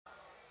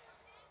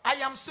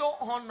am so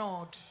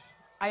honored.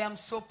 I am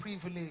so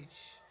privileged.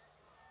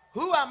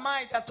 Who am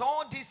I that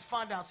all these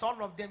fathers,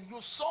 all of them, you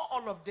saw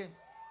all of them.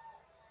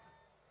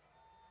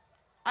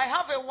 I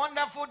have a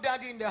wonderful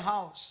daddy in the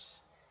house.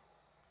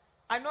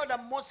 I know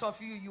that most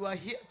of you, you are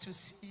here to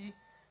see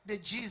the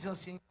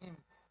Jesus in him.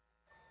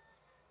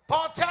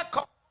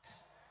 Port-Harcourt,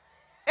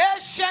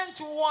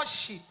 ancient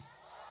worship.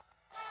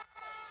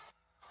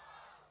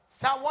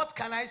 So what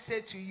can I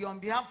say to you on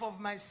behalf of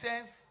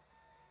myself,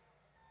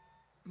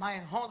 my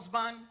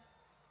husband,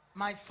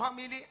 my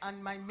family,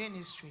 and my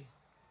ministry?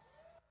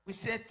 We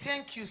say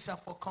thank you, sir,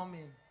 for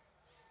coming.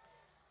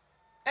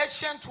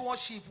 Ancient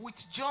worship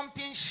with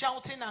jumping,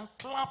 shouting, and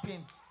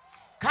clapping.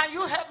 Can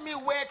you help me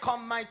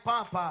welcome my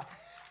papa,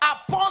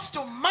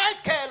 Apostle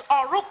Michael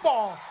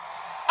Orokpo,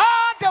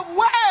 all the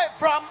way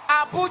from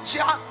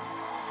Abuja?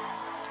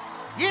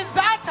 Is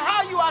that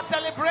how you are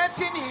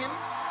celebrating him?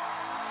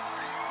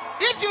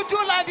 If you do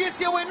like this,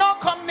 he will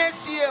not come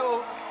next year.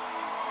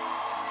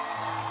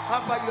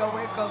 Papa, you are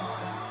welcome,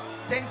 sir.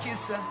 Thank you,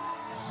 sir.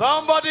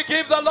 Somebody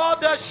give the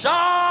Lord a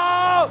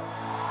shout.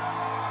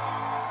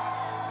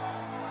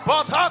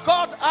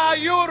 Port-Harcourt, are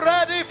you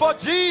ready for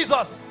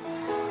Jesus?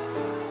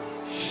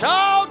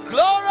 Shout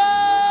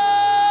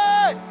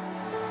glory!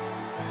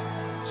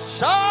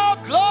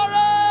 Shout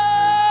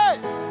glory!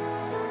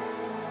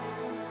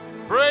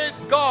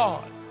 Praise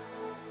God.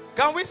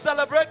 Can we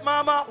celebrate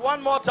Mama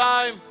one more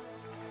time?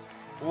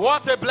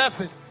 What a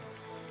blessing.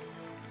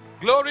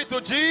 Glory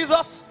to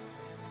Jesus.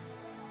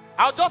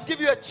 I'll just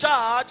give you a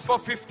charge for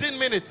 15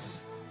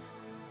 minutes.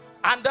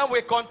 And then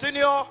we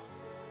continue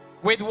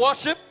with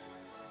worship.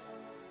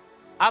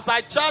 As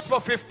I charge for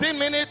 15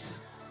 minutes,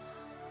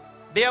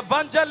 the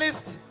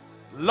evangelist,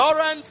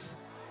 Lawrence,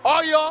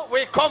 Oyor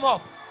will come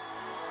up.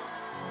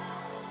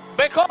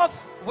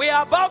 Because we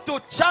are about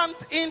to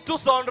chant into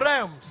some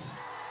realms.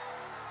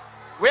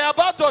 We are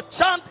about to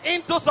chant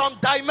into some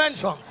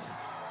dimensions.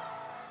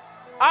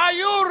 Are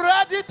you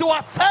ready to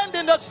ascend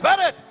in the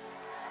spirit?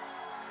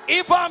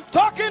 If I'm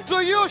talking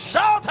to you,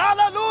 shout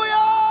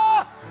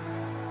hallelujah.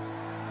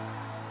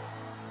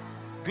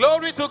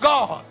 Glory to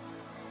God.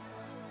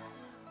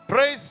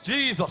 Praise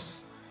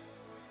Jesus.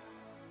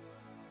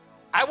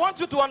 I want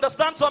you to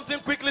understand something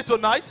quickly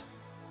tonight.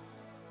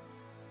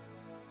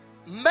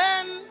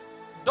 Men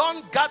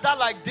don't gather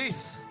like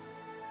this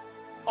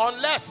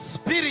unless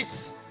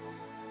spirits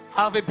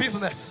have a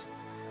business.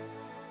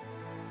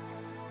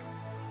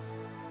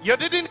 You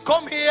didn't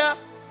come here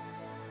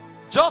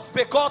just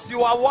because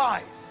you are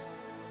wise.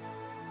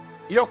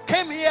 You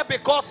came here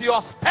because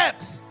your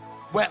steps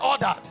were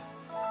ordered.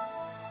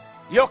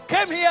 You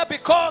came here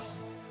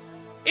because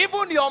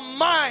even your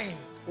mind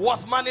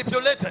was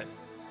manipulated.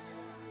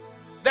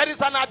 There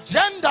is an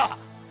agenda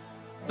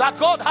that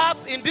God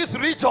has in this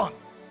region,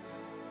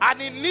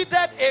 and He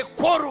needed a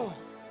quorum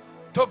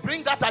to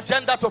bring that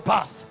agenda to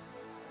pass.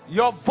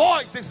 Your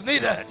voice is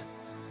needed.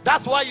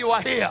 That's why you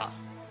are here.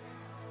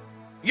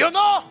 You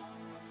know,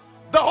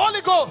 the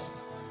Holy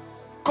Ghost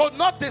could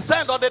not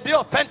descend on the day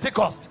of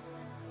Pentecost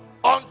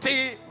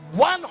until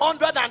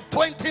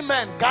 120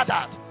 men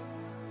gathered.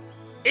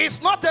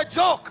 It's not a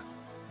joke.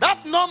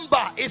 That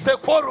number is a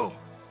quorum.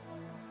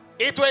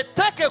 It will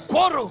take a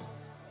quorum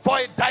for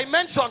a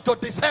dimension to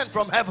descend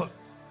from heaven.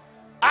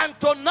 And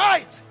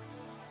tonight,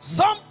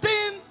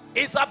 something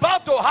is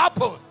about to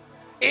happen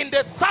in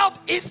the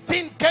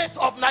southeastern gate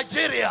of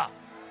Nigeria.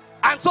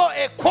 And so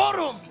a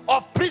quorum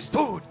of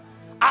priesthood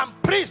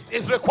and priest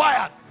is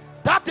required.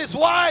 That is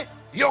why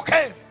you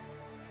came.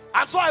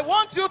 And so I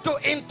want you to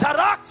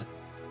interact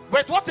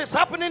with what is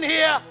happening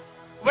here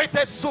with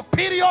a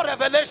superior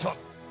revelation.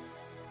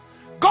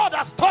 God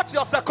has touched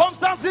your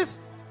circumstances.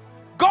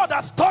 God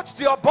has touched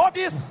your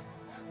bodies.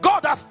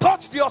 God has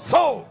touched your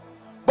soul.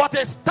 But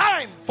it's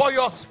time for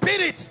your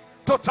spirit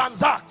to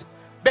transact,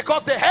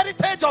 because the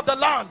heritage of the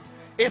land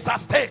is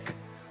at stake.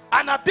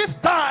 And at this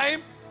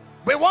time,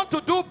 we want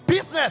to do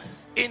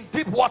business in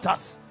deep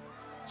waters,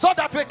 so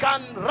that we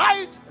can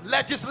write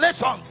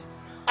legislations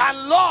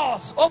and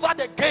laws over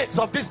the gates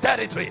of this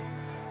territory.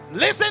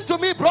 Listen to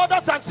me,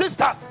 brothers and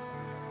sisters.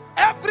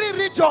 Every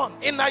region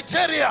in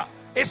Nigeria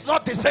is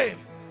not the same.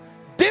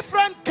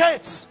 Different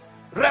gates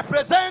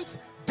represent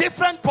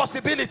different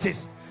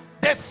possibilities.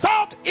 The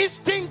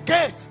southeastern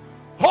gate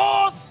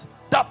holds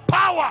the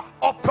power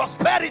of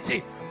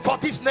prosperity for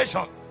this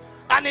nation.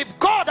 And if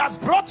God has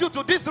brought you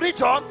to this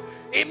region,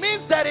 it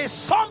means there is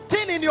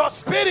something in your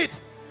spirit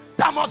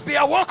that must be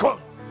awoken.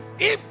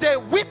 If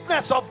the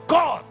witness of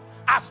God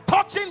as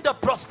touching the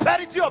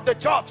prosperity of the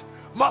church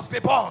must be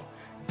born,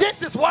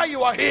 this is why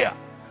you are here.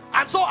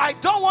 And so I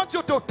don't want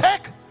you to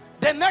take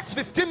the next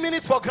 15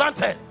 minutes for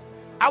granted.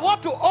 I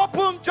want to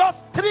open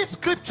just 3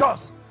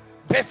 scriptures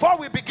before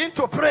we begin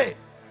to pray,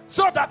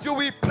 so that you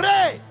will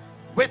pray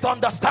with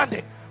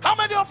understanding. How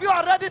many of you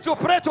are ready to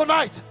pray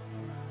tonight?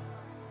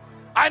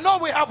 I know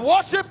we have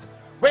worshipped,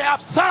 we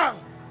have sung,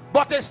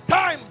 but it's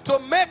time to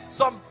make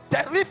some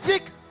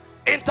terrific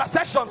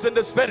intercessions in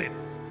the spirit.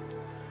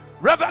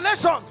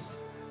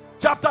 Revelations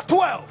chapter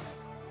 12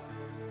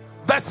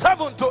 verse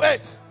 7 to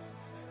 8.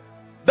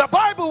 The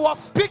Bible was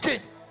speaking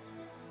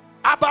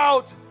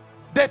about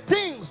the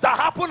things that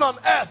happen on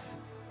earth.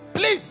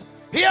 Please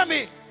hear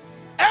me.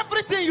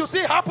 Everything you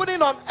see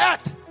happening on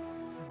earth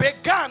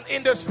began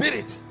in the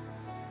spirit.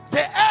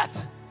 The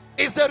earth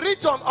is the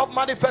region of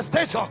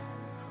manifestation,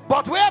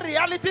 but where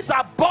realities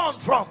are born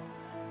from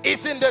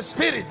is in the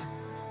spirit.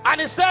 And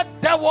he said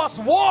there was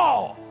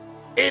war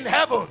in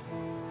heaven,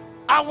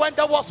 and when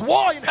there was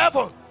war in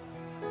heaven,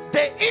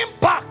 the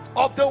impact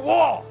of the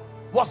war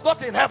was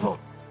not in heaven,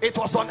 it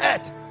was on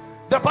earth.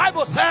 The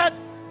Bible said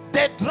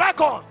the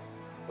dragon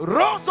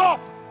rose up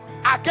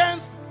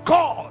against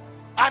God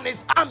and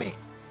his army.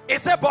 It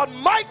said, but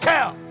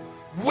Michael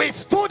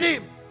withstood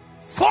him,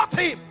 fought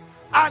him,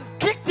 and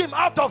kicked him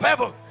out of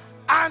heaven,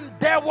 and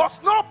there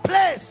was no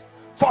place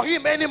for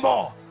him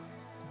anymore.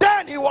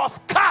 Then he was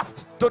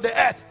cast to the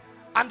earth.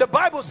 And the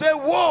Bible says,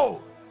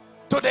 woe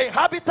to the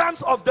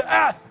inhabitants of the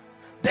earth,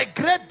 the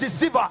great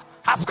deceiver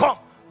has come.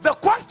 The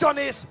question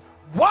is,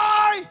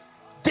 why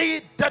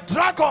did the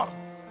dragon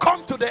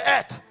come to the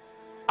earth?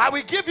 I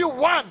will give you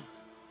one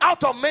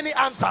out of many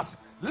answers.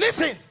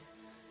 Listen,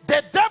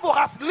 the devil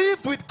has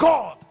lived with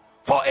God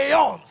for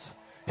aeons.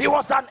 He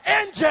was an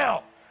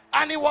angel,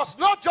 and he was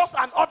not just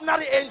an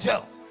ordinary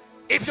angel.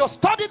 If you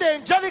study the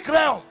angelic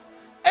realm,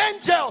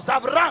 angels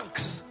have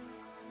ranks.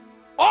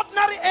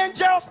 Ordinary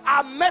angels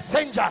are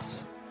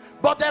messengers,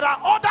 but there are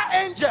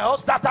other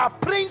angels that are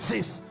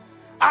princes,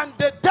 and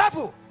the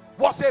devil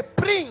was a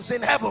prince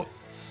in heaven.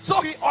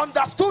 So he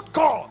understood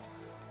God.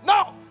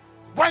 Now,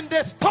 when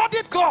they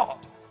studied God,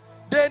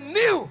 they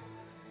knew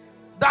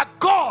that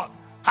God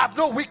had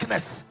no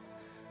weakness.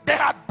 They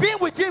had been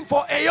with him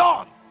for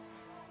aeon.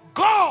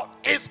 God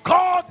is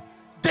called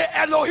the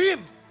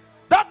Elohim.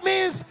 That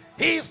means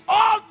he is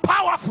all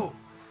powerful.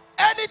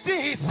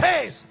 Anything he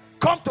says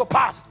come to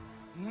pass.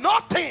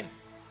 Nothing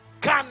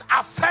can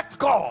affect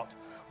God.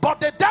 But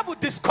the devil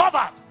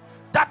discovered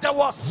that there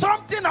was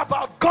something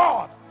about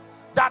God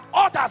that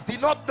others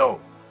did not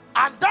know.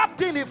 And that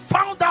thing he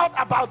found out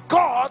about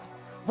God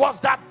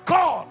was that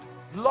God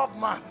loved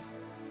man.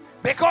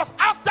 Because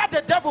after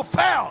the devil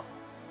fell,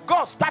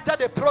 God started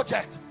a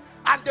project.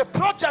 And the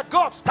project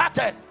God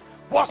started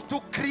was to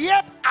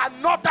create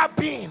another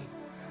being.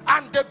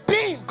 And the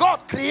being God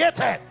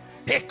created,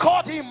 he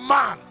called him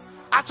man.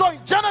 And so in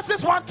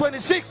Genesis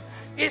 1:26,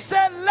 he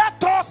said,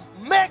 let us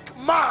make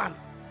man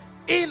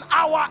in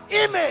our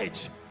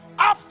image,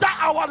 after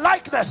our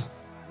likeness.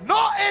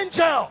 No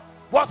angel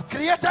was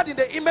created in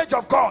the image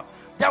of God.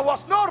 There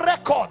was no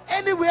record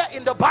anywhere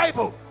in the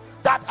Bible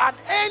that an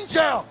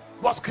angel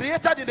was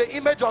created in the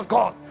image of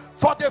God.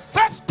 For the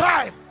first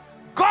time,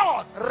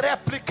 God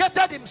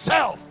replicated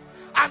himself.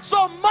 And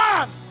so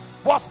man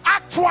was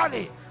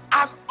actually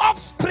an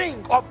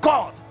offspring of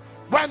God.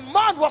 When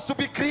man was to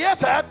be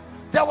created,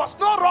 there was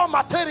no raw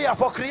material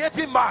for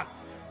creating man.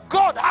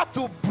 God had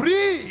to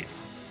breathe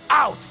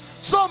out.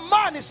 So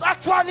man is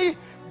actually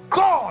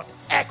God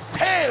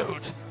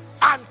exhaled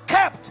and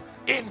kept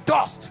in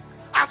dust.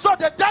 And so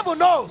the devil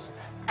knows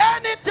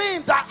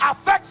anything that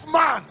affects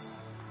man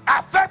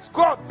affects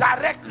God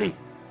directly.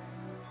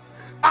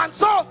 And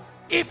so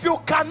if you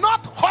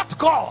cannot hurt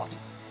God,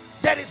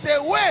 there is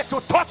a way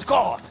to touch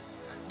God.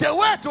 The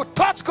way to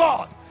touch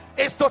God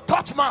is to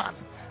touch man.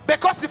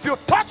 Because if you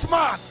touch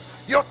man,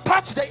 you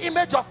touch the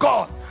image of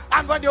God.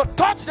 And when you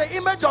touch the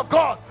image of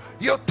God,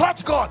 you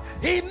touch God.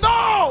 He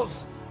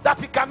knows that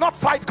he cannot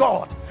fight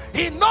God.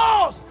 He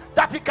knows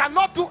that he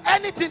cannot do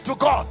anything to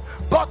God.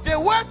 But the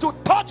way to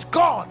touch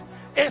God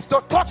is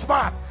to touch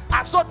man.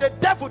 And so the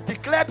devil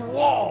declared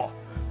war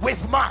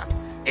with man.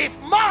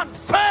 If man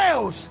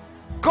fails,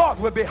 God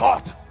will be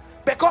hurt.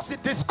 Because he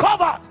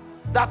discovered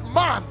that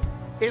man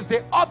is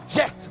the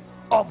object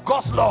of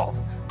God's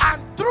love.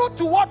 And true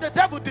to what the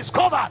devil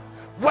discovered,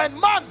 when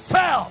man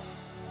fell,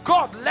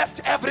 God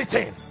left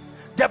everything.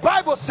 The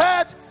Bible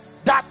said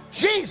that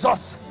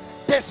Jesus,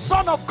 the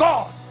Son of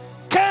God,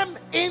 came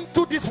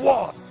into this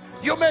world.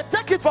 You may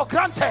take it for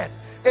granted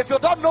if you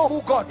don't know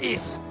who God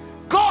is.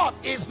 God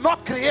is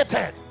not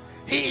created.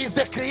 He is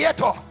the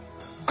creator.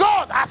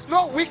 God has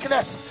no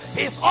weakness.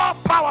 He is all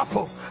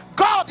powerful.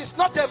 God is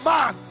not a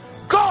man.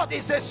 God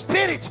is a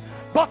spirit.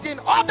 But in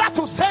order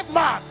to save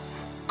man,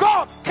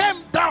 God came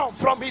down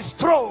from his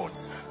throne,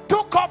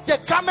 took up the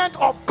garment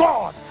of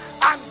God,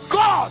 and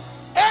God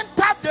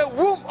entered the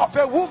womb of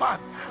a woman,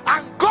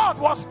 and God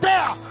was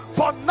there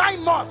for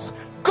 9 months.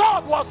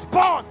 God was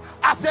born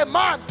as a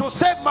man to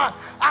save man.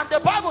 And the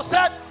Bible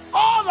said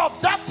all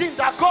of that thing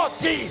that God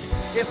did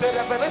is a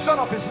revelation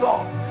of his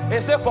love.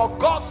 It said, for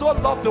God so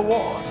loved the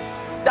world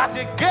that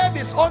he gave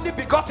his only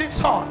begotten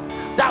son,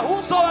 that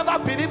whosoever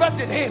believeth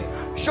in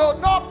him should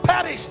not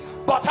perish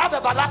but have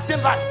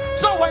everlasting life.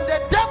 So when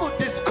the devil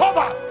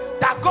discovered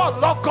that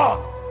God loved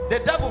God, the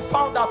devil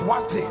found out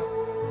one thing: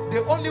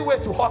 the only way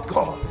to hurt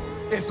God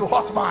is to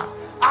hurt man.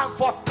 And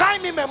for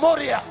time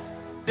immemorial,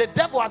 the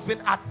devil has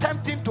been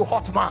attempting to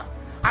hurt man.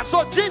 And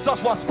so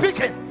Jesus was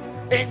speaking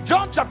in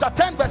John chapter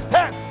 10 verse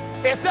 10.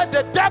 He said,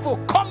 the devil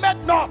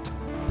cometh not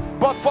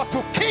but for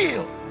to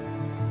kill,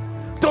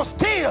 to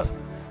steal,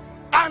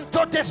 and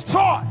to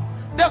destroy.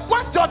 The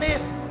question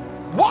is,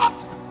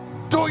 what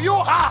do you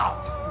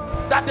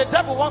have that the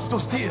devil wants to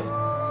steal?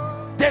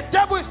 The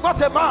devil is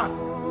not a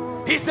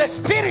man, he's a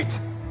spirit.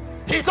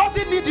 He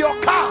doesn't need your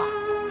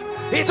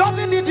car, he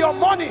doesn't need your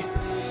money,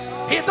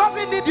 he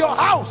doesn't need your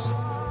house.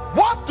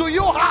 What do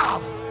you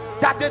have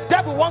that the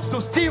devil wants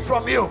to steal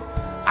from you?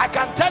 I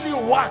can tell you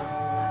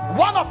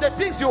one of the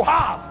things you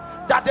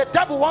have that the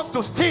devil wants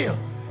to steal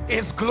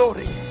is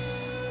glory.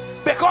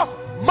 Because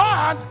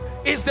man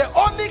is the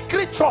only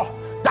creature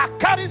that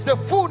carries the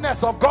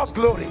fullness of God's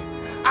glory.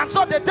 And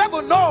so the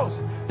devil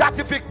knows that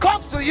if he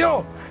comes to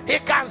you, he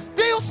can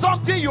steal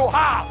something you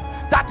have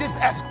that is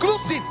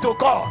exclusive to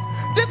God.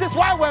 This is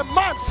why when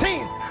man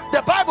sinned,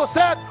 the Bible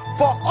said,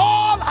 for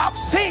all have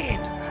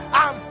sinned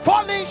and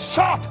fallen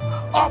short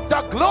of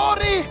the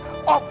glory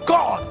of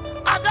God.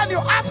 And then you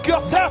ask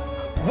yourself,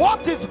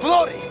 what is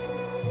glory?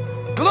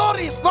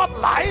 Glory is not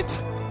light.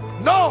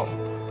 No,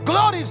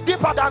 glory is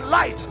deeper than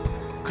light.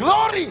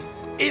 Glory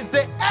is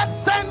the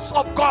essence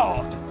of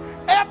God.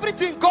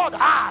 Everything God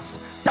has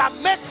that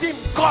makes him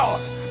God,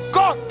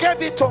 God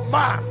gave it to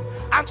man.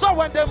 And so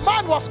when the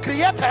man was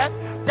created,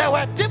 there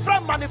were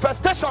different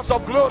manifestations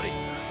of glory.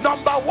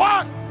 Number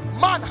one,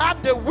 man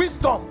had the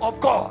wisdom of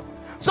God.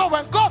 So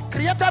when God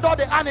created all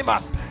the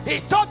animals, he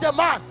told the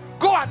man,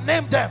 go and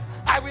name them.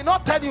 I will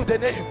not tell you the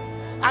name.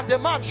 And the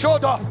man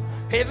showed up.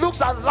 He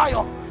looks at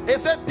lion. He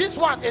said, this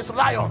one is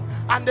lion.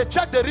 And they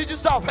checked the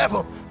register of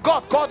heaven.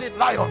 God called it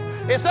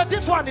lion. He said,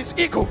 this one is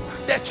eagle.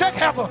 They checked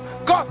heaven.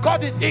 God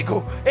called it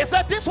eagle. He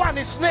said, this one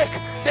is snake.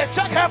 They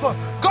checked heaven.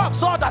 God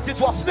saw that it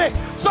was snake.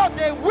 So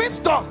the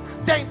wisdom,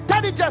 the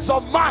intelligence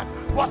of man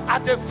was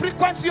at the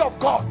frequency of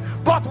God.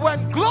 But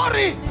when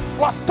glory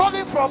was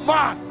stolen from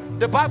man,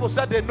 the Bible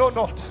said they know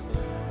not,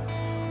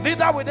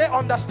 neither will they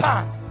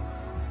understand.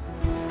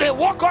 They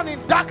walk on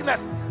in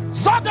darkness.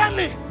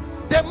 Suddenly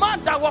the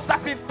man that was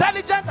as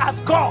intelligent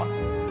as God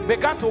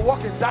began to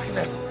walk in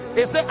darkness.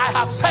 He said, I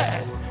have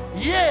said,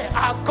 ye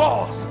are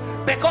gods,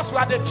 because we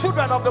are the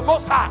children of the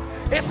Most High.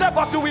 He said,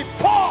 but you will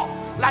fall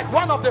like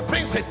one of the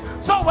princes.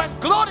 So when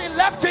glory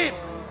left him,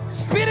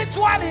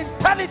 spiritual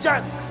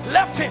intelligence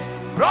left him.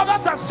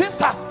 Brothers and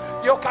sisters,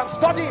 you can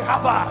study in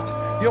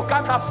Harvard, you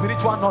can't have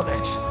spiritual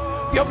knowledge.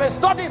 You may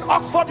study in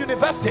Oxford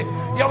University,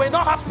 you may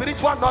not have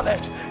spiritual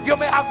knowledge. You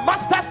may have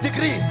master's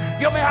degree,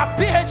 you may have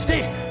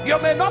PhD,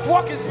 you may not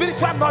walk in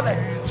spiritual knowledge.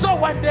 So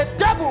when the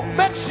devil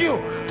makes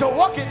you to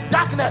walk in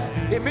darkness,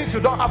 it means you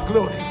don't have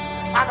glory.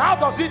 And how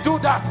does he do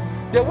that?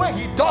 The way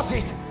he does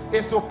it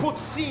is to put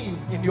sin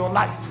in your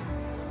life.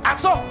 And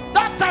so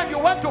that time you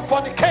went to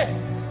fornicate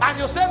and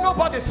you said,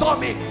 nobody saw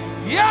me.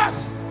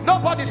 Yes,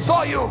 nobody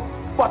saw you,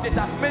 but it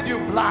has made you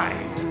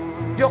blind.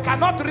 You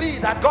cannot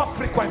read at God's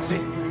frequency.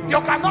 You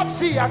cannot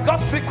see at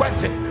God's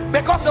frequency,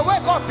 because the way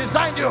God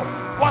designed you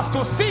was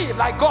to see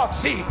like God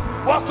see,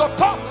 was to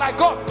talk like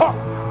God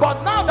talks.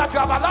 But now that you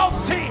have allowed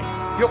sin,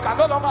 you can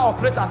no longer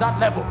operate at that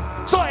level.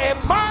 So a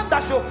man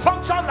that should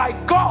function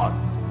like God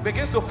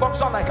begins to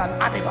function like an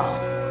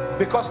animal,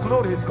 because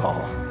glory is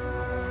gone.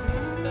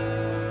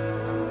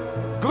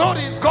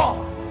 Glory is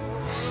gone.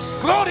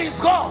 Glory is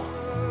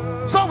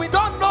gone. So we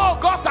don't know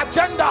God's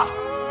agenda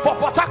for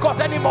Port Harcourt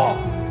anymore.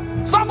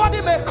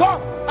 Somebody may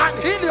come and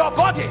heal your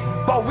body,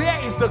 but where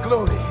is the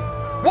glory?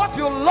 What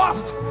you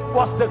lost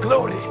was the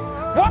glory.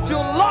 What you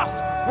lost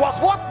was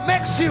what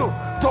makes you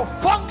to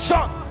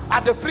function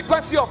at the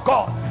frequency of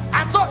God.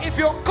 And so if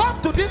you come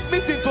to this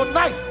meeting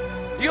tonight,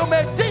 you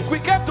may think we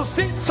came to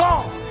sing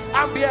songs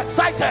and be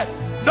excited.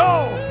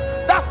 No,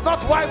 that's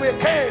not why we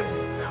came.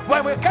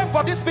 When we came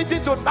for this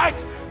meeting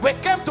tonight, we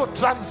came to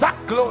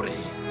transact glory.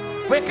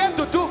 We came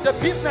to do the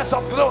business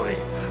of glory.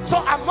 So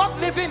I'm not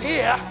living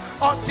here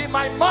until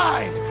my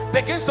mind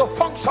begins to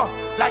function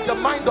like the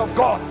mind of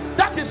God.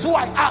 That is who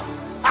I am.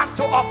 I'm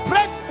to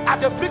operate at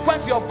the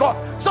frequency of God.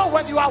 So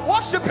when you are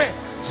worshiping,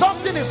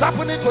 something is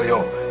happening to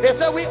you. They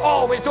say we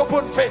all with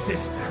open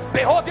faces,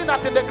 beholding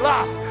us in the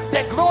glass,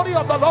 the glory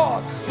of the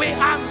Lord. We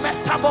are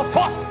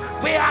metamorphosed,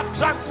 we are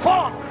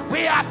transformed,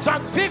 we are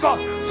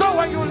transfigured. So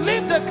when you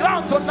leave the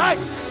ground tonight,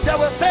 they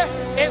will say,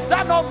 is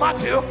that not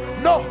Matthew?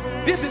 No,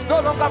 this is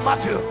no longer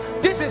Matthew.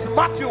 This is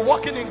Matthew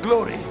walking in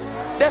glory.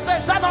 They say,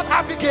 is that not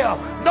Abigail?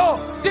 No,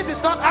 this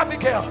is not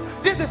Abigail.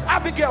 This is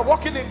Abigail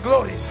walking in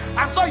glory.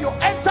 And so you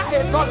enter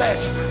a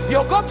knowledge.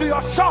 You go to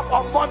your shop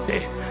on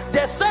Monday.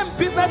 The same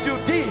business you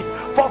did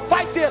for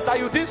 5 years and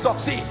you didn't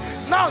succeed.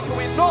 Now you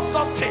will know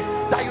something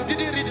that you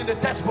didn't read in the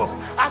textbook.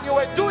 And you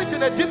will do it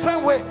in a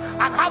different way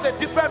and have a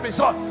different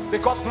result,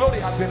 because glory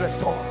has been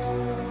restored.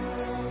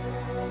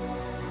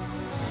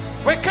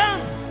 We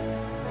came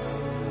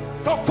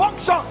to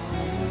function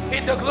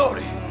in the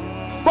glory.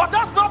 But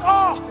that's not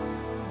all.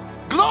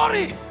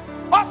 Glory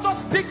also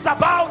speaks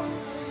about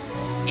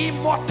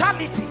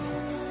immortality.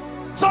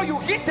 So you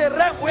hit a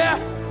realm where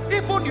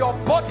even your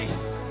body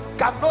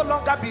can no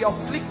longer be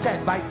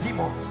afflicted by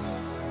demons.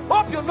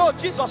 Hope you know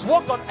Jesus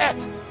walked on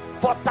earth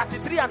for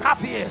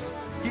 33.5 years.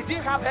 He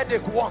didn't have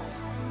headache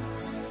once.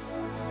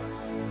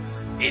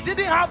 He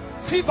didn't have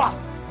fever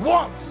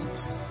once.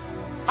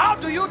 How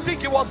do you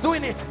think he was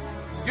doing it?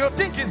 You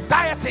think it's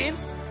dieting,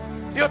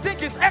 you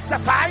think it's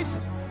exercise,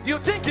 you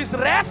think it's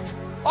rest.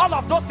 All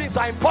of those things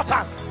are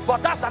important,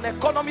 but that's an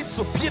economy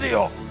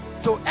superior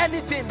to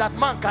anything that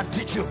man can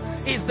teach you.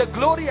 Is the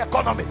glory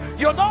economy.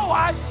 You know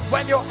why?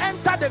 When you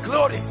enter the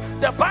glory,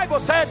 the Bible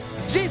said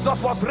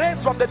Jesus was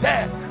raised from the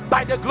dead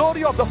by the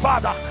glory of the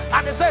Father.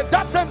 And they said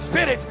that same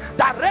spirit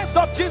that raised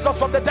up Jesus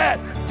from the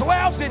dead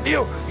dwells in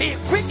you. He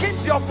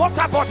quickens your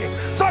mortal body.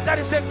 So there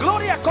is a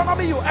glory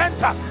economy you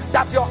enter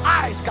that your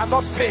eyes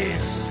cannot fail,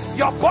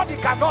 your body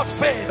cannot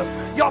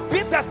fail, your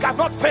business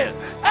cannot fail.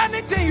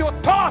 Anything you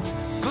touch,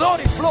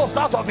 glory flows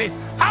out of it.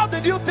 How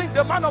did you think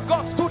the man of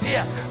God stood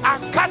here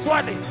and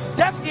casually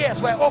deaf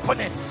ears were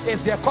opening?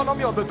 It's the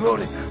economy of the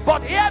glory.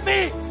 But hear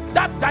me,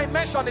 that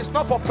dimension is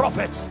not for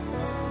prophets,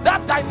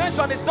 that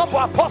dimension is not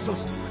for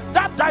apostles,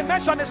 that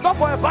dimension is not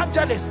for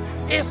evangelists.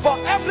 It's for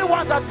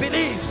everyone that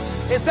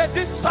believes. He said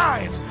these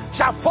signs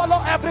shall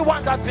follow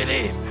everyone that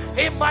believes.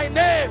 In my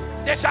name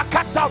they shall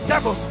cast out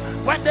devils.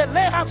 When they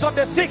lay hands on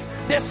the sick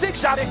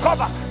shall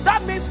recover.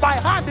 That means my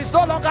hand is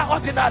no longer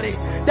ordinary.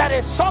 There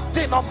is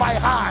something on my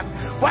hand.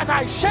 When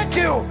I shake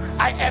you,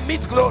 I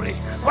emit glory.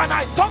 When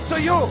I talk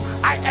to you,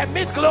 I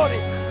emit glory.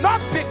 Not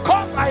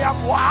because I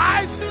am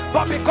wise,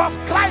 but because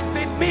Christ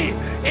in me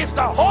is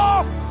the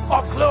hope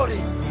of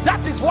glory.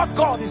 That is what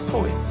God is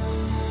doing.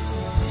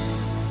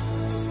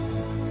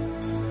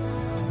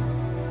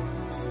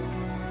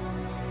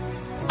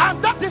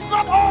 And that is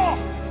not all.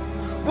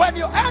 When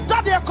you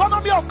enter the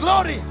economy of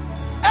glory,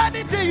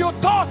 anything you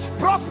touch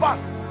prospers.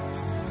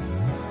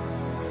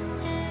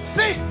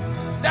 See,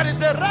 there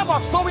is a realm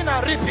of sowing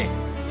and reaping,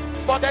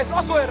 but there is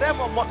also a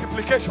realm of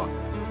multiplication.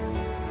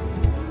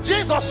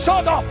 Jesus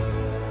showed up.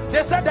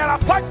 They said there are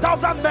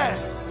 5,000 men,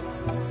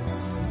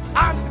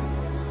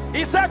 and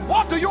he said,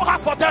 what do you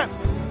have for them?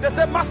 They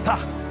said, Master,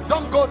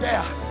 don't go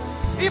there.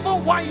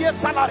 Even 1 year's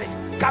salary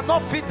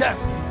cannot feed them,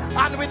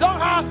 and we don't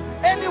have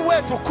any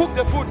way to cook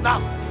the food now.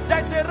 There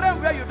is a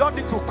realm where you don't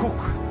need to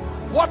cook.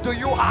 What do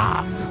you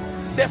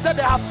have? They said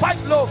they have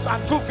 5 loaves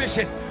and 2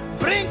 fishes.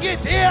 Bring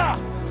it here.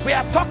 We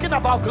are talking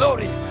about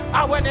glory.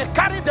 And when he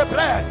carried the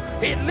bread,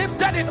 he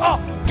lifted it up,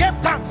 gave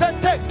thanks,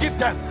 said, take, give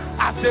them.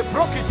 As they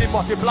broke it, he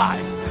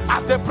multiplied.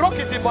 As they broke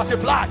it, he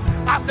multiplied.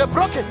 As they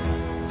broke it,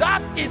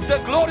 that is the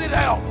glory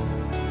realm.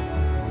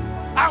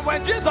 And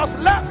when Jesus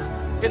left,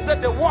 he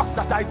said, the works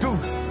that I do,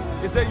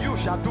 he said, you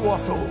shall do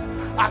also,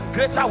 and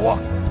greater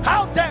works.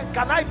 How then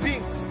can I be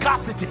in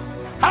scarcity?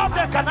 How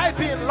then can I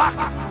be in lack?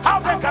 How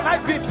then can I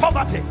be in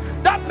poverty?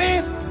 That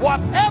means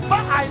whatever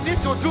I need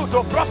to do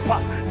to prosper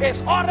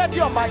is already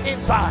on my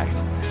inside.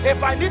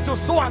 If I need to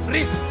sow and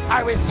reap,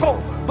 I will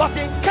sow. But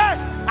in case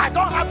I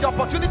don't have the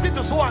opportunity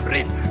to sow and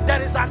reap,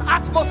 there is an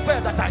atmosphere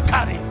that I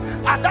carry.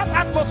 And that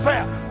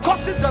atmosphere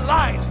causes the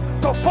lines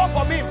to fall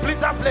for me in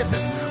pleasant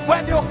places.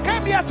 When you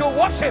came here to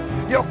worship,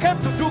 you came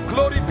to do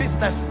glory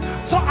business.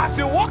 So as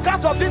you walk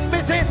out of this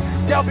meeting,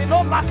 there will be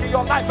no lack in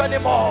your life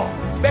anymore,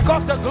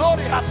 because the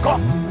glory has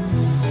come.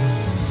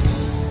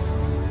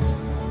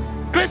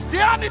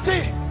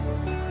 Christianity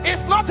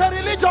is not a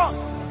religion.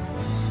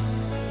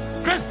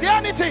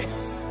 Christianity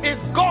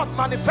is God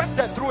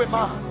manifested through a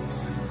man.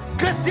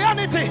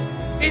 Christianity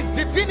is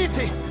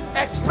divinity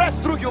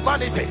expressed through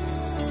humanity.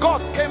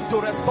 God came to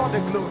restore the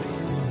glory.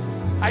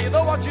 And you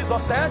know what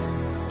Jesus said?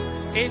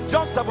 In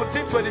John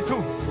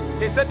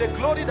 17:22, he said, the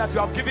glory that you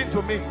have given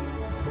to me,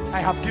 I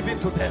have given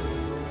to them.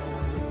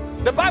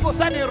 The Bible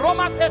said in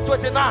Romans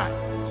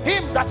 8:29,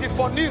 him that he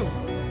foreknew,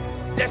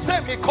 the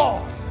same he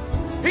called.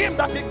 Him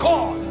that he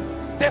called,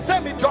 the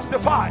same he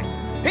justified.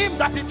 Him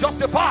that he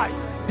justified,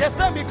 the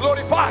same he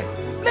glorified.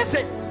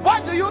 Listen,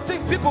 why do you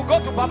think people go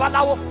to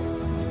Babalawo?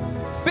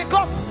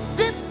 Because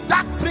these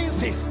dark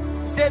princes,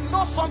 they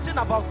know something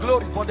about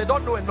glory, but they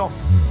don't know enough.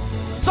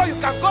 So you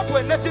can go to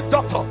a native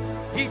doctor,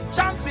 he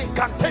chants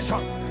incantation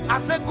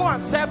and say, go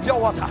and sell pure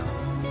water.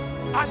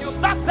 And you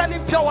start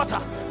selling pure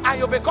water and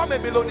you become a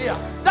millionaire.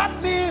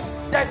 That means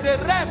there's a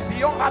realm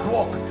beyond hard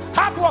work.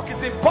 Hard work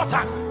is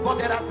important, but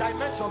there are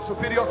dimensions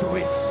superior to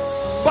it.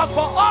 But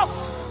for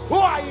us who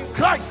are in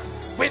Christ,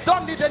 we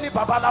don't need any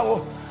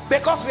Babalawo,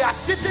 because we are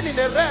sitting in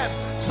a realm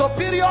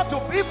superior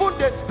to even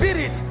the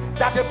spirits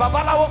that the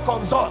Babalawo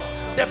consult.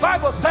 The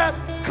Bible said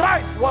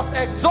Christ was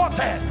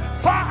exalted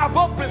far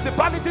above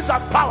principalities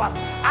and powers,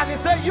 and he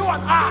said, you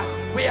and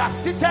I, we are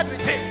seated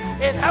with him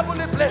in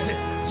heavenly places.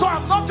 So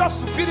I'm not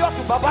just superior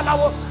to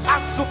Babalawo,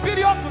 I'm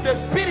superior to the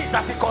spirit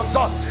that he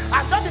consults.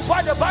 And that is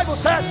why the Bible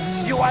said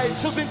you are a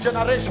chosen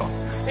generation,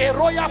 a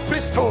royal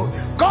priesthood,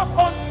 God's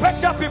own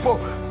special people,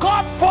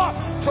 God fought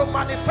to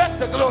manifest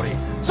the glory.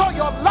 So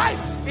your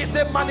life is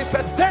a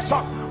manifestation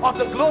of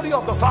the glory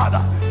of the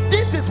Father.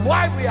 This is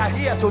why we are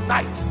here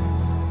tonight.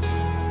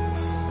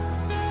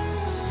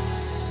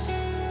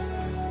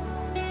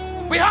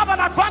 We have an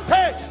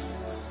advantage.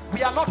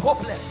 We are not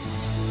hopeless.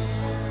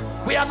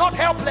 We are not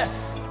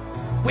helpless.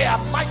 We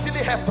are mightily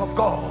helped of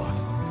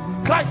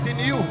God. Christ in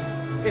you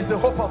is the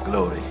hope of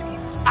glory.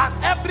 And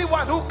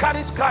everyone who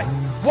carries Christ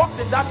walks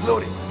in that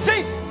glory.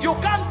 See, you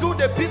can't do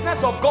the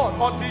business of God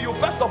until you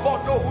first of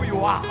all know who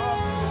you are.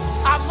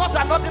 I'm not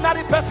an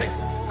ordinary person.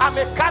 I'm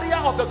a carrier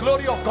of the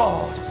glory of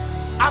God.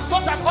 I'm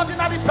not an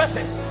ordinary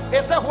person.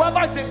 It said,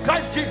 whoever is in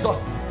Christ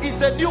Jesus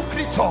is a new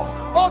creature.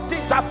 All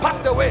things are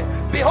passed away.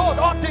 Behold,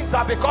 all things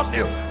have become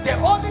new. The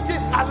only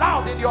things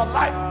allowed in your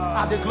life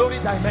are the glory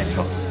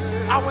dimensions.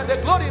 And when the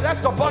glory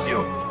rests upon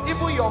you,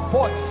 even your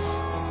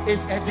voice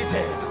is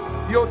edited.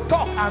 You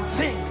talk and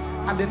sing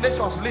and the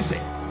nations listen.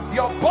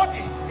 Your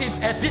body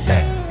is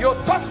edited. You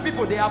touch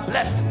people, they are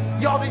blessed.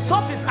 Your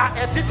resources are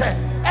edited.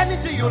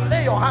 Anything you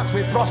lay your hands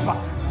will prosper.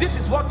 This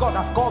is what God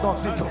has called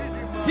us into.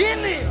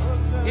 Healing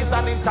is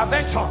an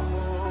intervention.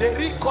 The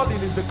recalling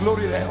is the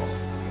glory realm.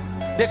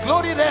 The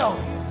glory realm,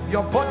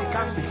 your body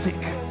can't be sick.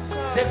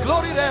 The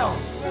glory realm,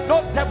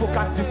 no devil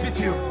can defeat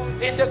you.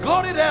 In the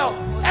glory realm,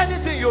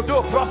 anything you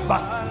do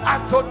prospers.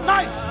 And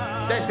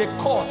tonight, there's a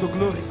call to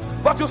glory.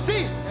 But you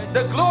see,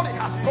 the glory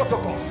has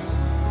protocols.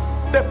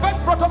 The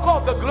first protocol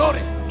of the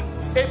glory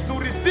is to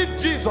receive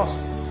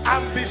Jesus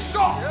and be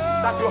sure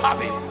that you have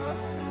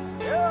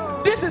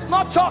him. This is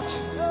not church.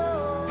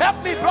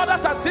 Help me,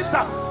 brothers and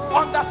sisters,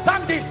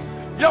 understand this.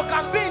 You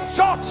can be in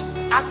church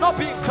and not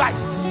be in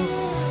Christ.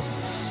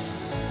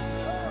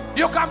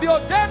 You can be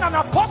ordained an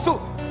apostle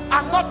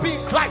and not be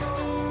in Christ.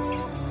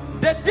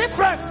 The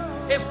difference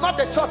is not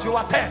the church you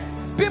attend.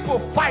 People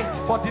fight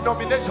for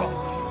denomination.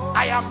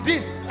 I am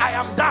this, I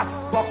am that,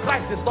 but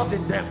Christ is not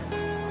in them.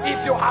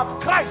 If you have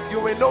Christ, you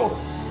will know.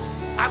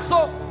 And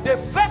so the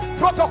first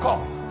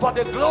protocol for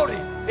the glory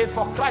is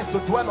for Christ to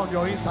dwell on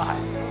your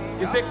inside.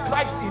 He said,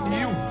 Christ in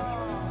you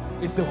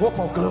is the hope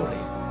of glory.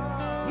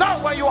 Now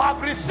when you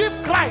have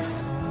received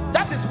Christ,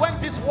 that is when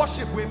this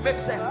worship will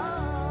make sense.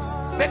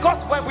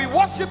 Because when we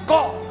worship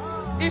God,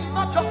 it's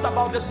not just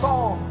about the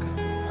song.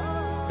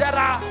 There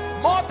are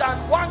more than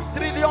 1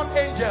 trillion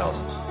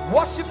angels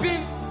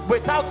worshiping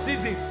without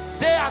ceasing,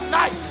 day and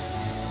night.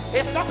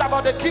 It's not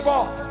about the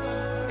keyboard.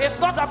 It's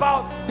not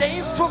about the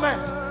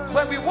instrument.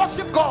 When we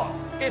worship God,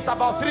 it's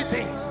about 3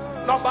 things.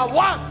 Number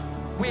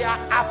 1, we are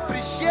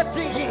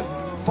appreciating him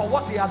for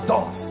what he has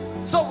done.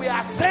 So we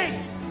are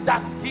saying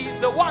that he is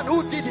the one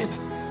who did it,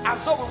 and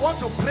so we want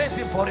to praise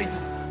him for it.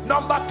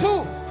 Number 2,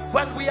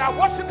 when we are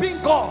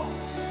worshiping God,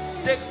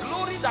 the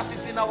glory that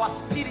is in our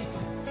spirit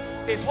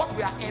is what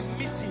we are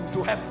emitting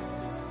to heaven.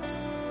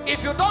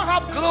 If you don't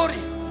have glory,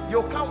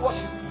 you can't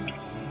worship.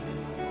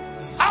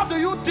 How do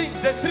you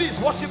think the trees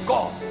worship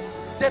God?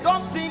 They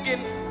don't sing in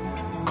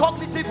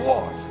cognitive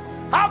words.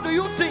 How do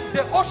you think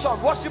the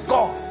ocean worship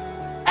God?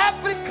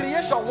 Every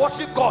creation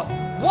worship God.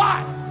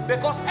 Why?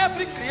 Because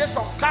every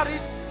creation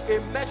carries a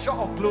measure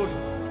of glory.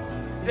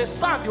 The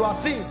sand you are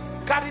seeing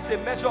carries a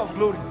measure of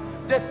glory.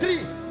 The tree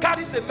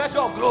carries a measure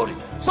of glory.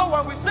 So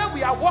when we say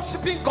we are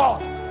worshiping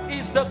God,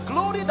 it's the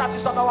glory that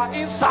is on our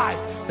inside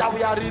that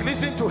we are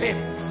releasing to him.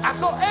 And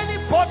so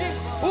anybody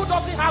who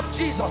doesn't have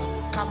Jesus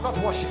cannot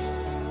worship.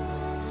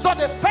 So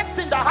the first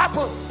thing that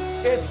happens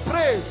is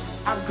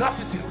praise and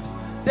gratitude.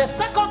 The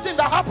second thing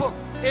that happens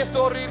is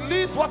to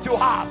release what you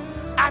have.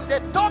 And the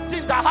third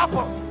thing that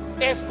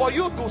happens is for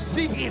you to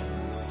see him,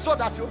 so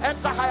that you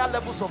enter higher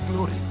levels of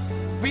glory.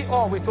 We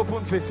all with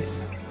open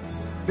faces,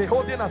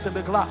 beholding us in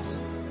the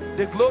glass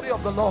the glory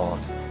of the Lord,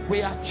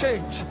 we are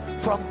changed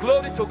from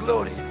glory to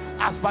glory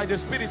as by the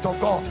Spirit of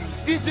God.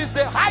 It is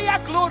the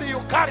higher glory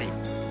you carry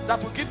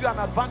that will give you an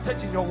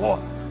advantage in your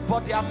world.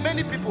 But there are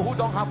many people who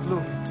don't have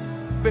glory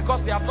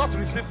because they have not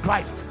received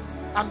Christ,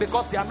 and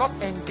because they are not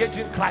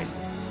engaging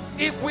Christ.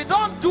 If we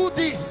don't do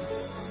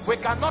this, we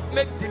cannot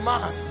make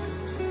demand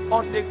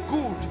on the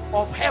good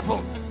of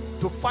heaven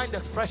to find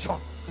expression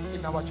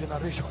in our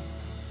generation.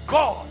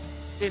 God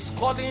is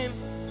calling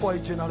for a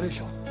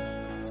generation.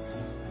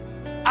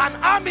 An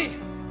army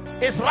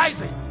is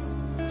rising,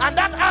 and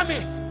that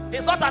army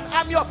is not an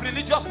army of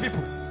religious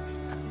people.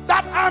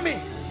 That army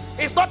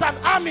is not an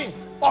army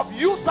of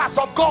users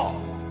of God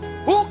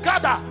who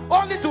gather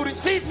only to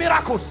receive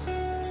miracles.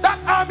 That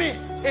army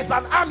is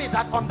an army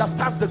that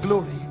understands the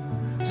glory,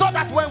 so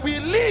that when we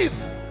leave,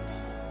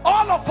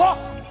 all of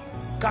us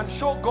can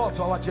show God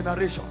to our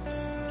generation.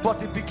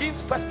 But it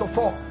begins first of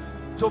all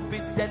to be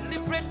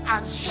deliberate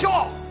and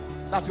sure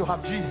that you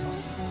have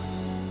Jesus,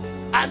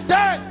 and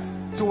then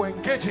to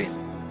engage him.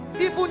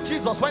 Even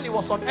Jesus, when he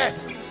was on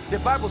earth, the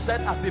Bible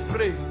said as he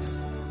prayed,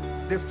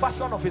 the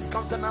fashion of his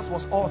countenance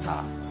was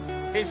altered.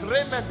 His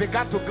raiment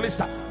began to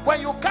glister.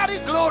 When you carry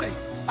glory,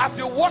 as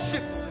you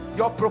worship,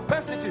 your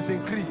propensities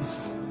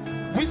increase,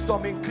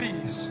 wisdom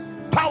increase,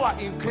 power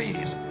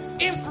increase,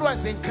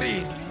 influence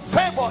increase,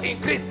 favor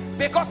increase,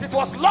 because it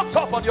was locked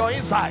up on your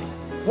inside.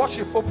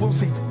 Worship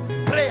opens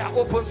it, prayer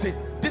opens it.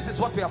 This is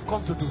what we have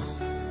come to do.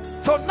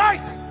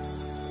 Tonight,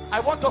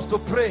 I want us to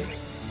pray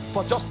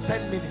for just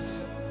 10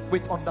 minutes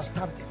with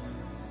understanding.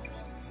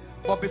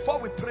 But before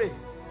we pray,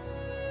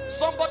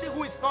 somebody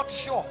who is not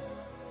sure.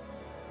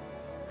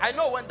 I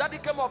know when Daddy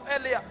came up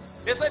earlier,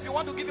 he said if you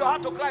want to give your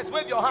heart to Christ,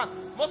 wave your hand.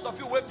 Most of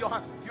you waved your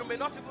hand. You may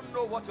not even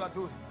know what you are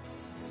doing.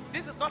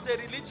 This is not a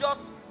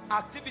religious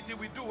activity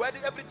we do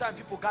every time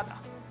people gather.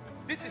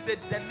 This is a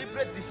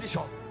deliberate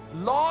decision.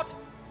 Lord,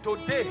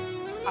 today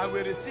I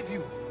will receive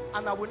you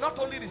and I will not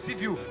only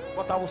receive you,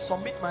 but I will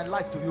submit my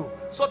life to you,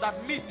 so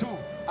that me too,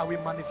 I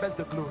will manifest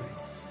the glory.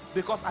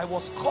 Because I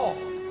was called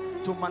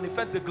to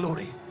manifest the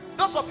glory.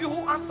 Those of you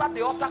who answered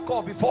the altar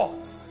call before,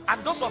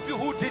 and those of you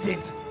who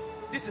didn't,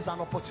 this is an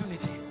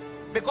opportunity.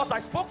 Because I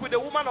spoke with the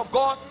woman of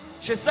God.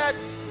 She said,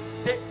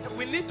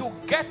 we need to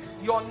get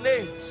your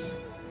names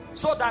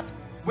so that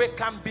we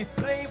can be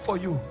praying for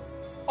you.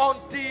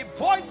 Until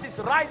voices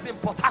rise in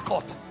Port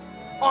Harcourt,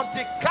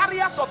 until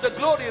carriers of the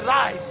glory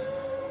rise,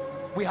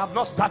 we have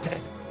not started.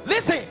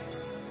 Listen,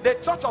 the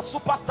church of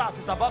superstars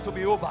is about to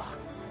be over.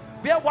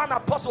 Where one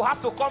apostle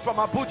has to come from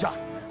Abuja,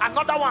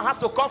 another one has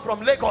to come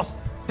from Lagos.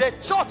 The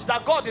church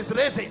that God is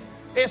raising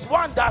is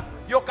one that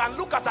you can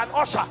look at an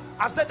usher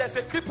and say, there's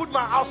a crippled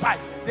man outside.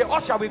 The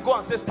usher will go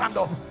and say, stand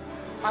up,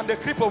 and the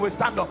cripple will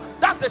stand up.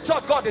 That's the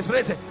church God is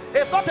raising.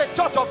 It's not a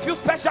church of few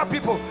special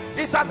people.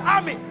 It's an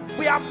army.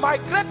 We are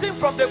migrating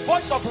from the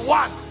voice of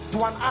one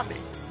to an army.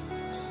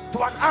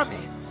 To an army.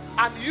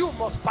 And you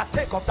must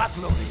partake of that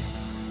glory.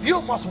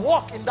 You must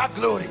walk in that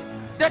glory.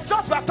 The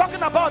church we are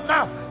talking about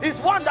now is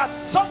one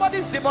that somebody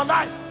is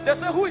demonized. They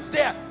say, who is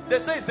there? They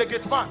say it's the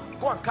gate man.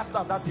 Go and cast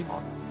out that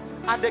demon.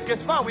 And the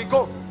gate man will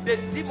go. The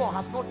demon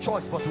has no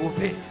choice but to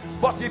obey.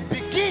 But it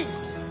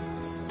begins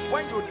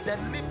when you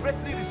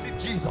deliberately receive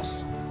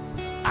Jesus.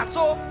 And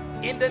so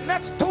in the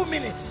next 2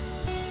 minutes,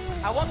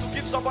 I want to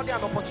give somebody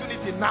an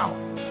opportunity now.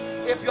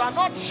 If you are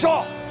not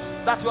sure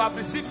that you have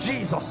received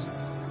Jesus,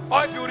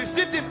 or if you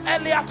received him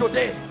earlier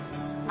today,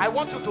 I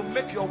want you to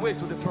make your way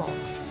to the front.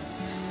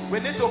 We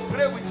need to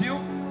pray with you.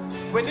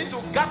 We need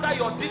to gather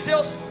your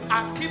details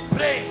and keep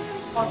praying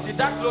until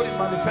that glory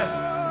manifests.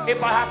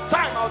 If I had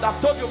time, I would have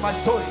told you my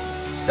story.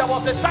 There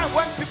was a time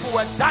when people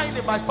were dying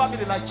in my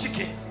family like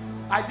chickens.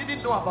 I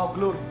didn't know about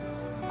glory.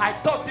 I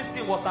thought this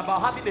thing was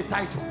about having a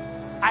title.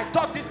 I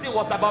thought this thing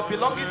was about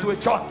belonging to a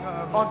church,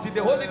 until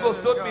the Holy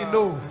Ghost told me,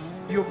 no,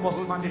 you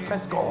must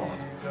manifest God.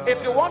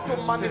 If you want to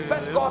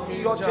manifest God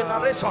in your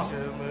generation,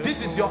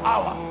 this is your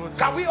hour.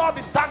 Can we all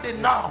be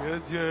standing now?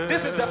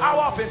 This is the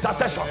hour of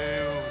intercession.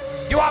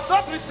 You have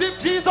not received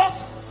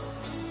Jesus.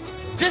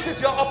 This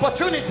is your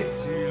opportunity.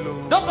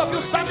 Those of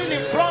you standing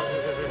in front,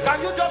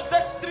 can you just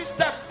take 3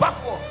 steps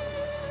backward?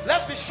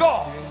 Let's be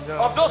sure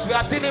of those we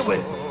are dealing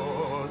with.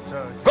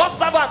 God's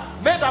servant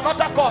made an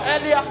altar call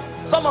earlier.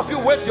 Some of you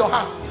waved your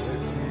hands.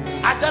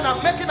 And then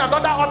I'm making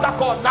another altar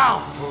call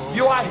now.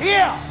 You are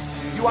here.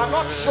 You are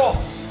not sure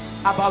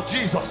about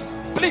Jesus.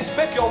 Please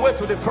make your way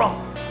to the front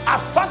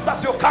as fast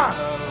as you can.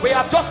 We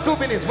have just 2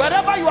 minutes.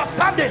 Wherever you are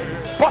standing,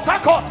 Port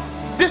Harcourt,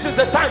 this is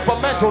the time for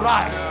men to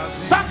rise.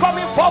 Start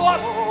coming forward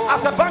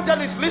as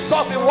evangelists lead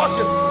us in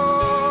worship.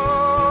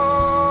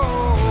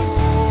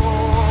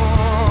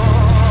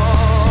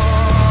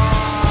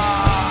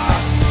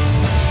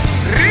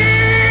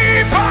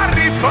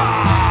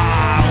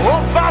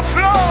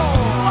 Overflow,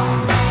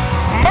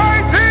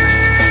 mighty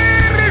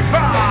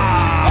river,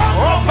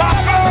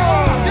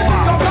 overflow. This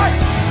is your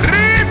life.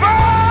 River,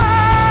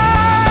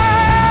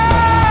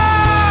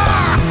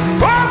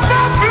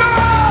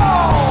 overflow.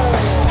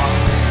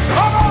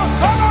 Come on,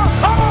 come on,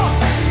 come on.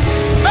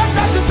 Make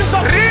that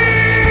decision.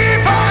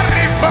 River,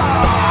 river.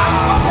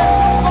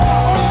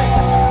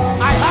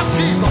 I have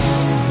Jesus.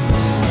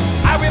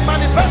 I will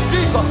manifest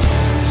Jesus.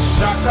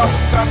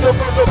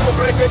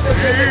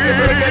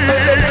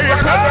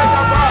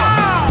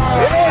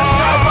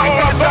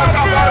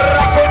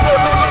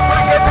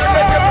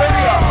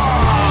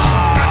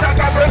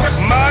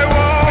 My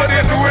word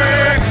is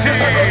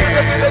waiting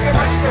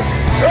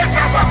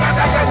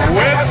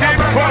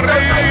for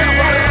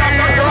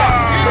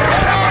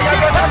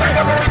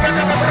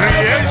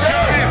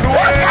creation is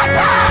waiting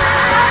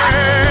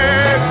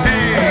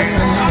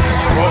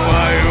for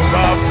my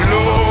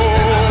overflow.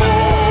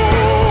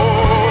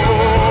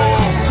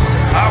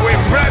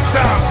 Press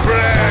and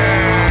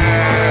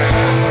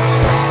press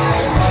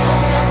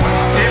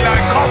till I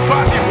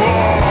cover the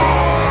wall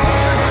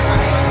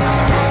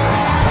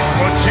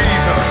for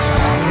Jesus.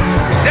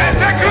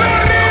 There's a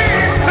glory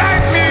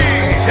inside me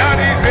that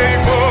is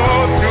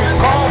able to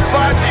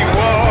cover the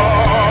wall.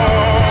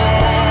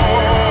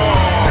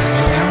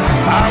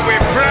 I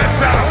will press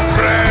and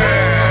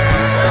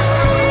press,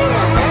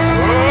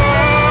 oh,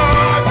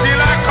 till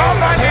I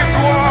cover this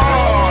wall.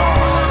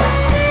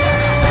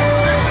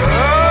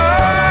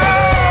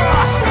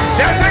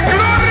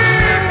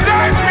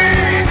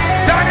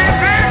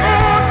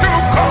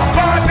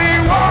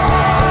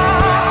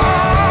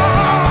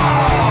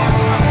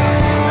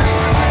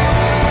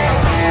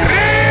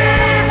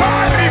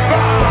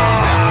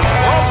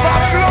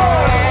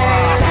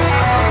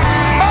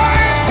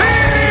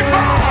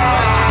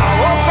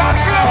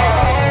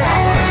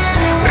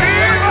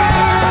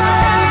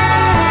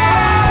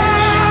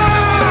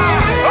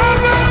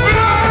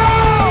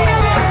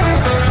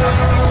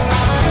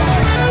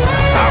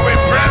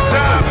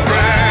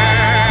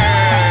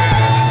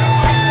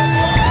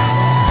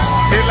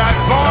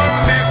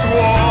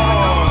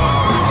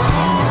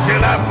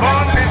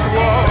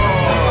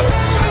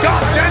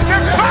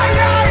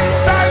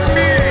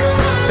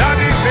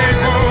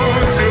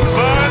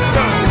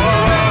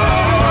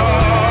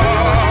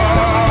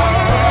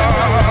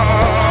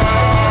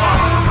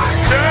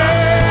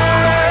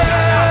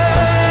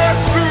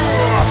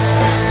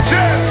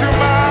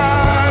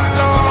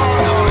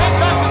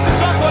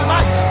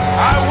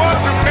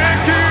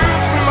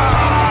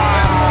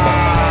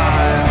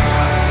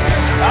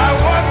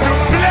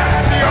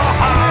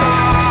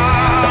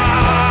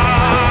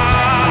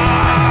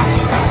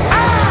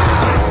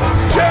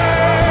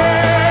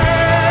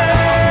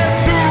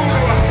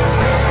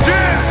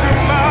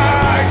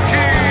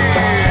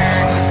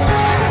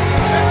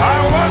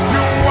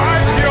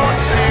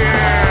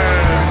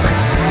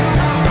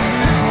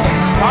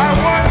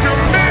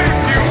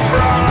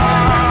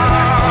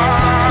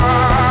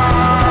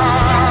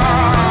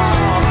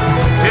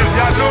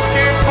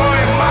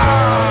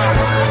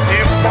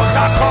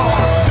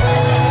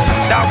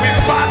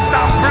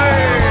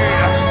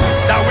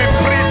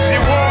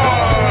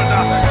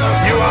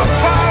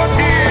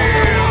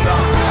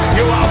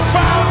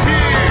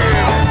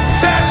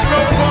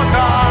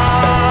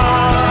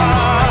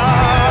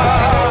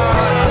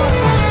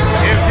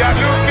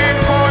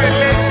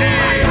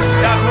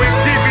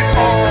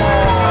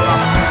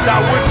 that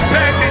will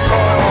spend it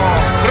all,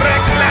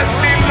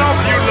 recklessly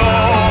love you,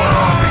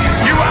 Lord.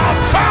 You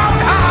have found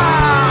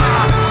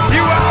her.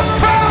 You have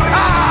found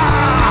her.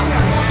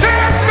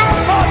 Search no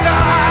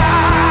further.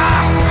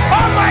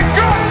 Oh my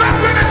God,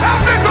 something is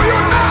happening to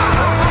you now.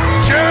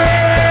 Jesus,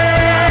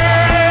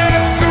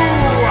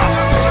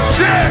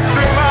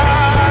 Jesus,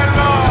 my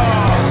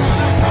Lord.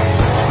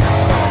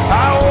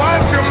 I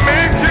want to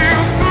make you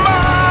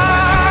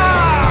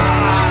smile.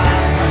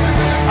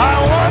 I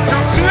want to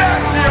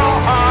bless your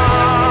heart.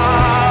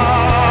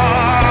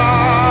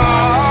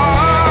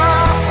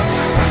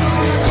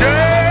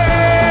 Jesus,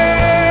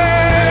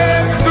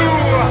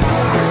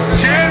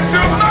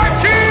 Jesus, my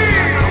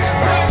King.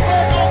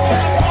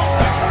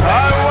 I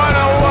want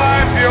to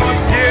wipe your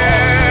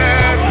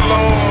tears,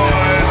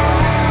 Lord.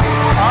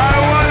 I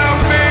want to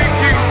make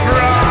you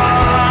proud.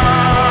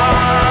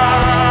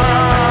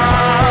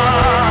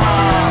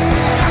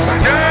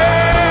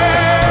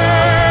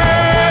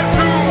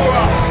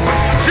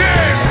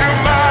 Jesus,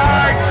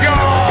 my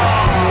God.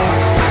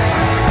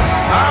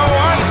 I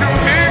want to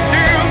make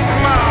you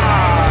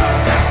smile.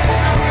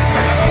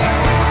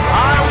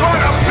 I want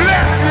to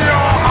bless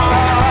your heart.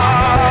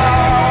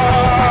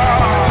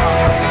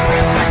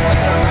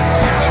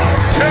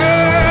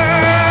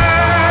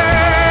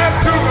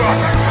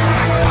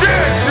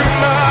 Jesus,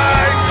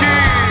 my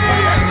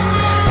King.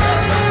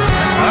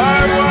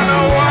 I want to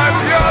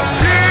wipe your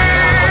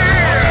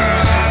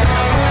tears.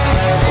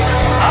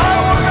 I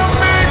want to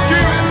make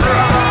you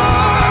proud.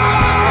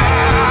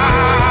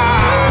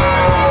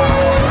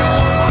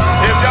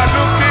 If you're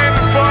looking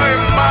for a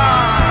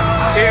man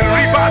in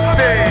River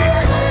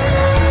State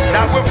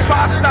that will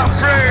fast and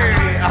pray,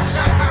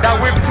 that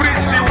will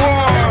preach the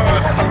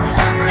word,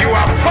 you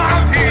have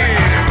found him.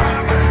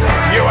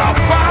 You have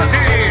found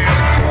him.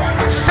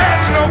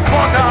 Search no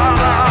further,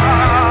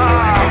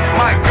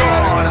 my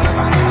God.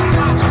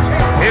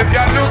 If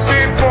you're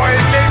looking for a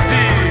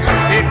lady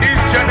in this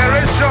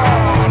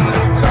generation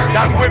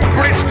that will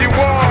preach the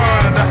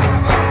word,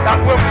 that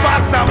will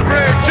fast and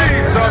pray,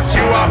 Jesus,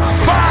 you have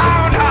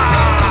found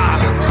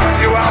her.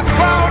 You have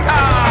found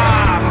her.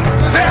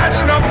 Search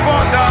no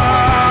further.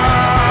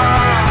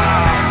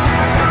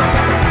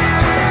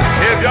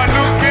 If you're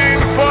looking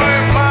for a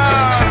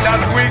man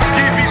that will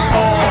give it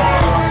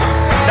all,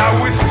 that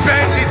will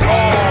spend it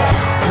all,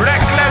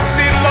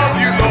 recklessly love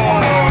you,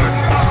 Lord,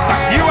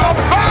 you have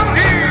found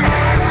him.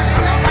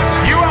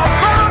 You have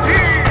found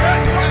him.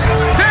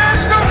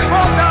 Search no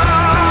further.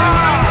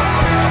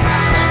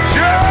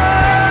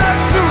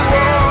 Jesus,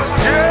 oh,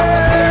 Jesus,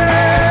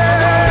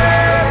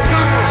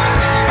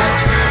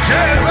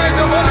 Jesus.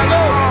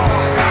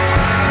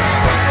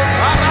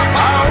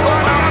 I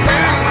wanna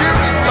make you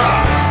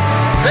smile.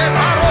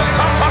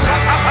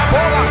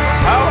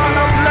 I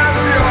wanna bless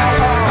your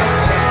heart.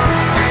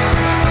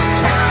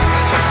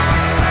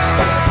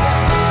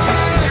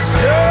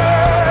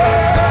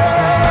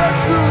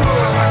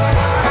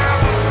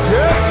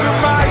 Jesus,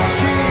 my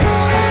King.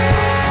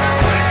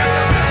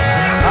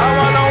 I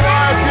wanna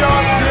wipe your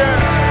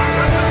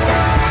tears.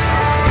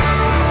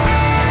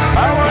 I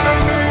wanna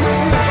make you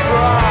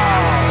proud.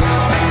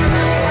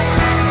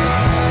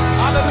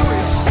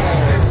 Hallelujah.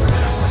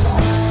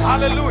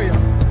 Hallelujah.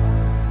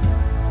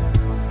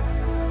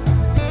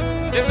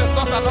 This is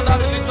not another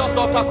religious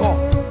altar call.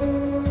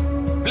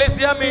 Please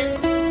hear me.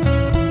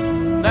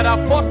 There are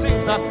 4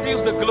 things that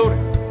steals the glory.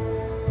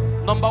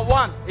 Number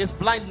 1 is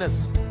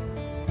blindness.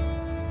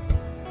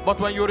 But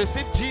when you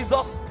receive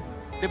Jesus,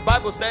 the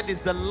Bible said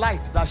it's the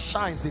light that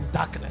shines in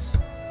darkness.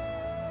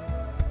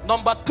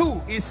 Number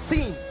 2 is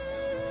sin.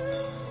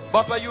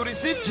 But when you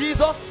receive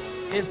Jesus,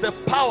 it's the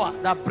power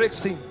that breaks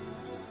sin.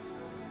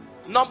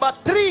 Number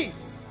 3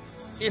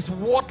 is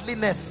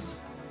worldliness.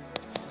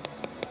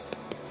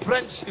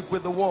 Friendship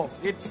with the world.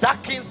 It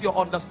darkens your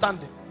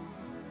understanding.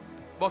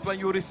 But when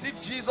you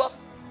receive Jesus,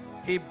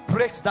 he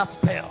breaks that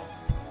spell.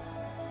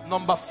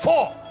 Number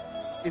 4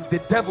 is the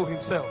devil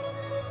himself.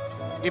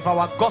 If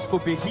our gospel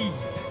be hid,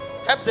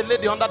 help the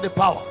lady under the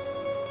power,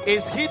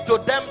 is hid to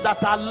them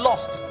that are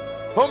lost,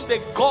 whom the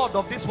God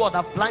of this world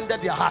have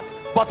blinded their heart.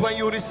 But when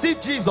you receive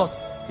Jesus,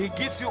 he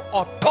gives you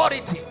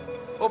authority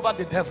over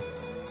the devil.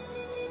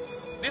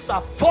 These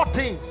are 4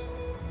 things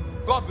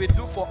God will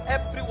do for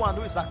everyone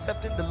who is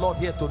accepting the Lord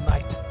here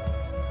tonight.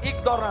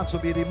 Ignorance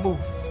will be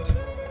removed.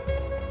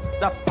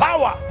 The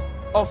power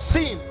of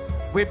sin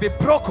will be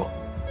broken.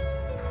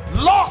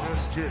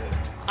 Lust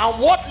and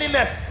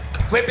worldliness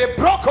will be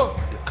broken.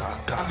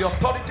 And the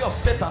authority of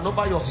Satan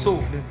over your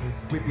soul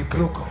will be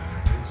broken.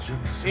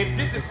 If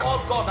this is all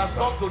God has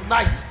done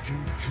tonight,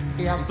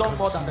 he has done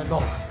more than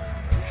enough.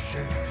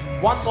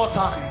 One more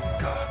time.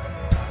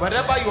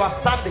 Wherever you are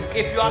standing,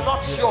 if you are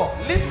not sure,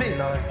 listen.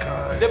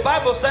 The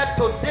Bible said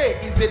today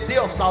is the day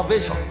of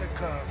salvation.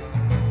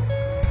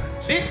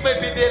 This may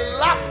be the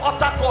last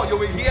altar call you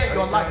will hear in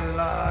your life.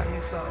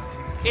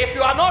 If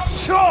you are not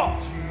sure,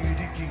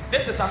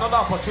 this is another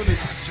opportunity.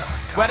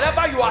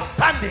 Wherever you are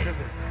standing,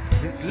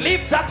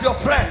 leave that your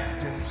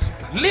friend,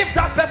 leave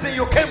that person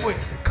you came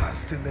with.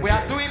 We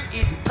are doing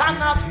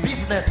eternal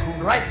business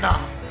right now.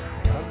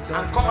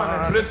 and come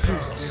and embrace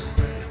Jesus.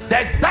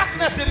 There's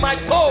darkness in my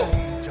soul.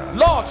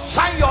 Lord,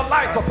 shine your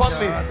light upon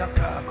me.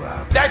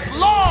 There's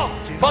love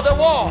for the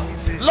world.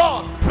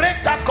 Lord,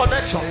 break that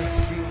connection.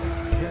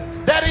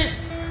 There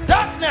is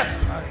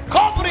darkness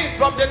covering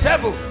from the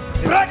devil.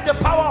 Break the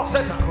power of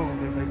Satan.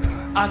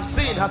 And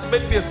sin has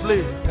made me a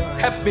slave.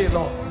 Help me,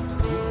 Lord.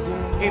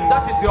 If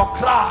that is your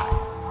cry,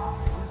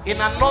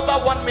 in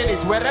another 1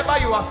 minute, wherever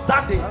you are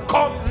standing,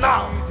 come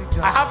now.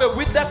 I have a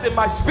witness in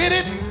my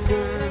spirit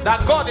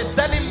that God is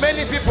telling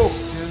many people,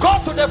 go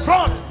to the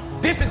front.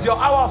 This is your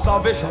hour of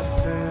salvation.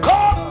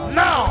 Come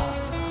now.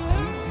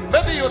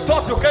 Maybe you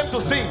thought you came to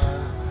sing.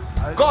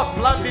 God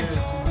planned it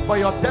for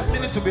your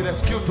destiny to be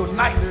rescued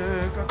tonight.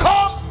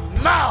 Come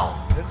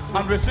now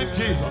and receive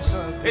Jesus.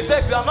 He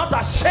said, if you are not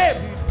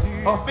ashamed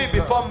of me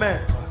before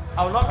men,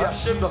 I will not be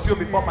ashamed of you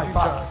before my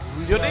Father.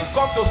 You didn't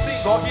come to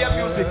sing or hear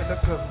music.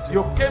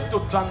 You came to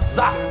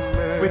transact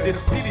with the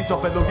spirit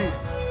of Elohim,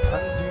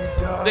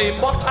 the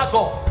immortal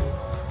God,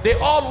 the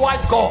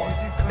all-wise God,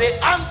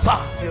 the answer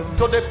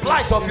to the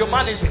plight of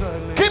humanity.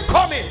 Keep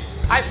coming.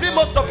 I see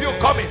most of you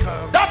coming.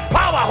 That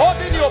power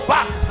holding you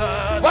back,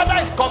 whether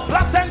it's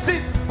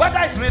complacency,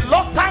 whether it's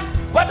reluctance,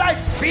 whether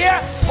it's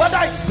fear,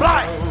 whether it's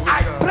pride,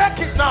 I break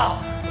it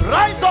now.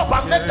 Rise up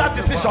and make that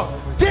decision.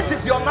 This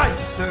is your night.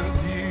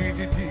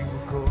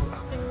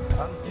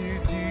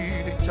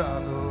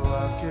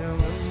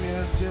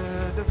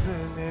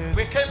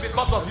 We came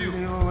because of you.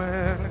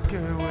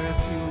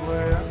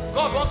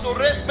 God wants to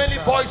raise many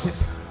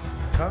voices.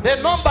 The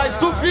number is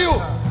too few.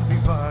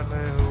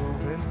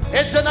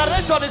 A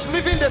generation is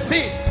leaving the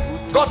scene.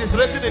 God is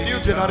raising a new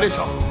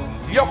generation.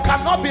 You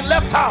cannot be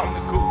left out.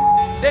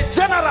 The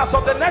generals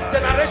of the next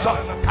generation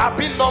are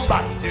being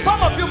numbered.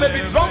 Some of you may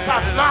be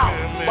drunkards now,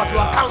 but you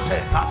are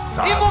counted.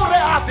 Even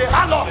Rahab the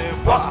harlot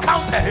was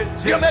counted.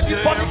 You may be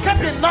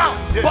fornicating now,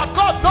 but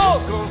God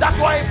knows that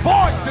you are a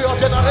voice to your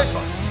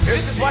generation.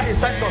 This is why He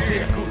sent us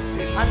here,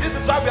 and this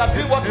is why we are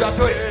doing what we are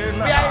doing.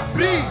 We are a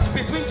bridge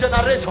between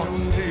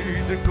generations.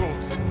 Give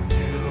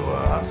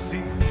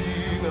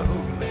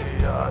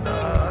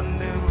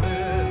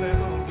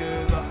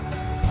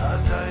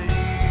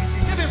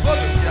him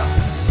volume.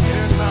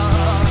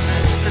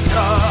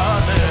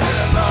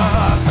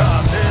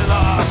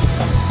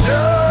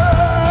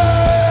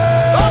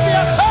 Don't be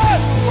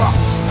ashamed.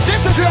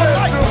 This is your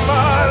life.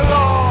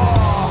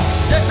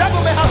 The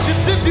devil may have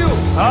deceived you.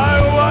 I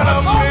want to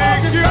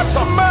make you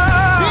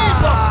smile.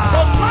 Jesus,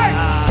 tonight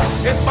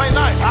is my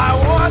night. I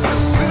want to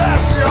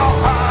bless your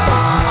heart.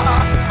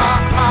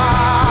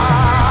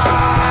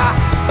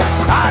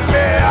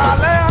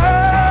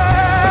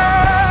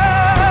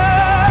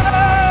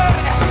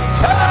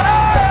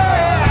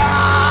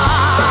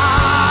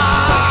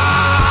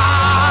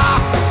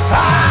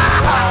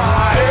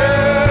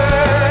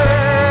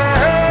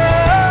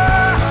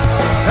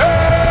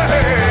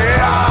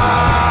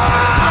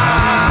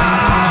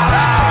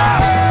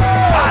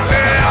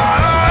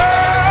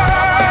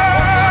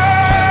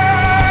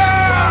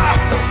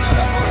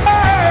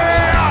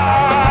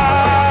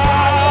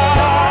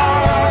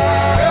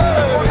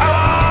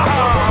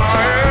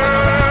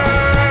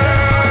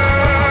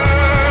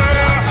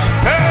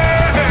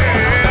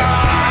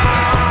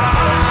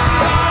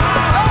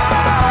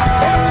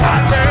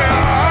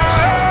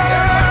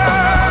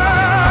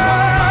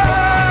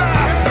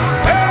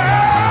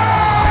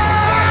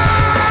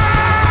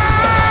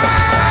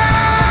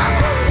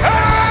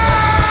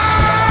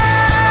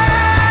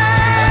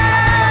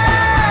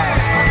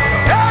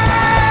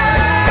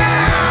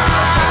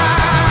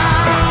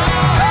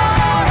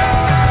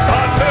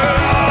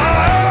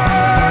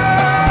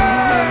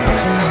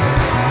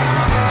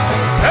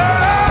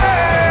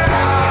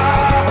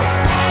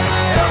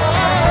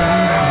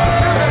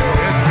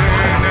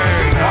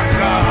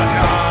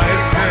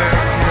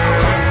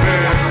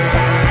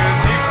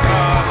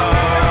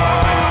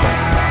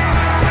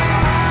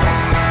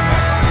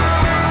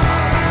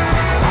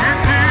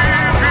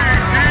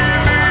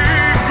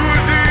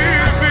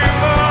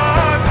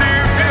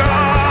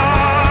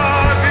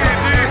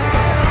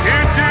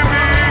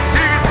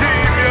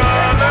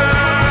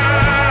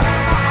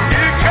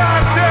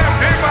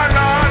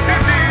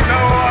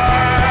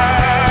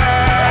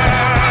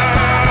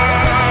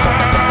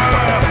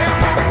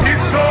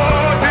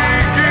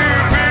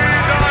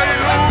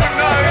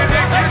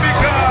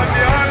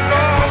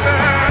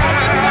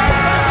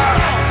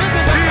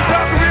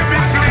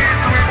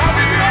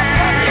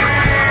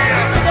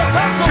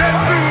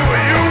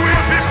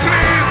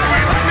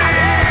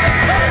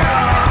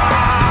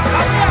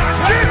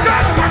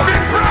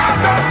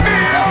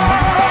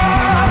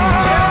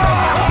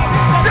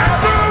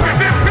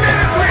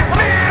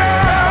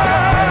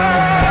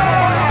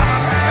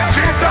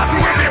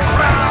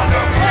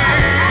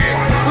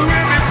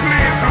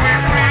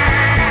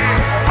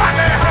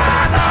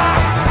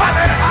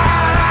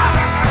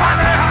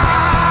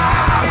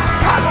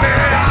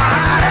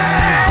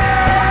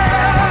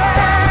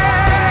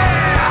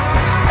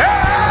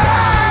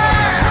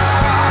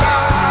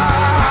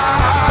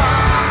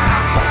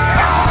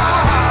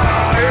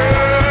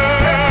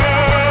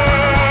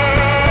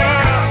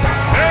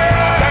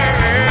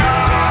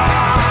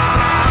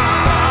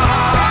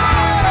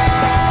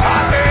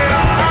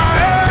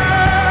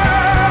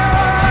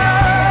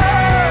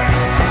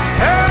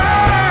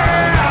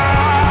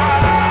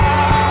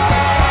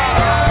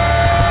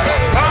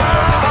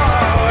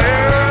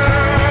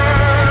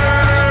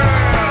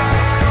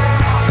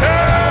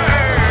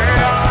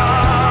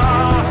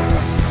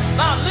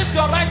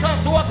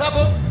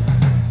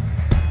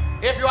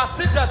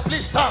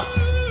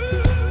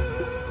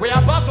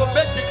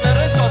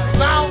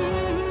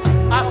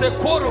 a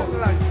quorum.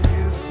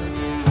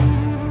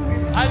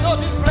 I know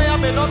this prayer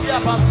may not be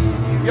about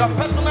your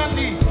personal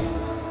needs,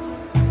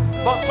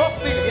 but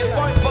trust me, it's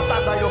more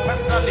important than your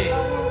personal need.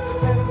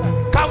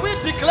 Can we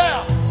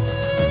declare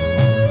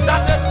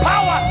that the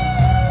powers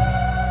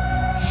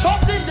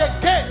shutting the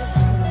gates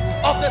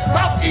of the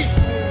southeast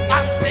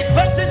and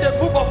preventing the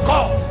move of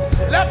God,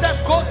 let them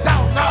go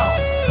down now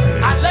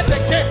and let the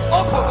gates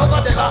open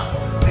over the land,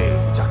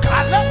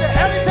 and let the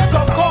heritage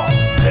of God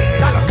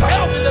that is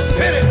held in the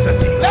spirit,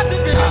 let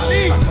it be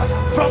released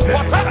from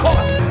Port Harcourt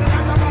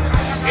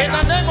in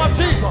the name of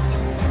Jesus.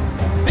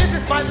 This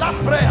is my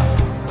last prayer.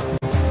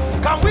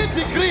 Can we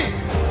decree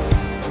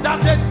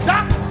that the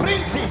dark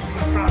princes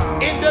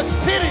in the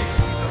spirit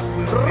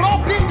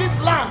robbing this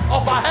land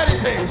of our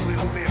heritage,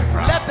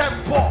 let them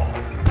fall?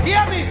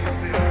 Hear me.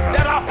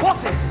 There are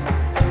forces,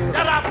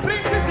 there are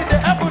princes in the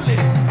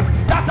heavenlies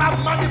that are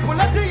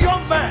manipulating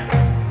young men,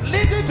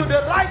 leading to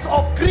the rise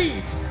of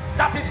greed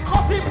that is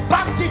causing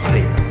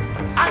banditry.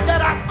 And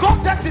there are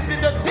goddesses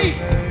in the sea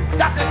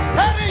that is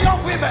stirring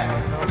young women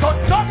to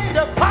join in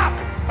the path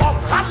of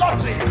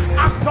harlotry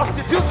and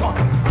prostitution.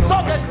 So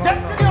the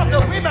destiny of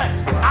the women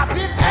are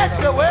being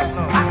edged away,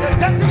 and the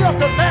destiny of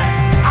the men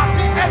are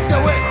being edged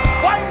away.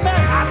 While men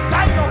are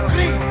dying of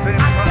greed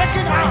and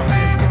taking arms,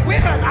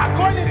 women are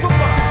going into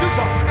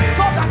prostitution,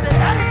 so that the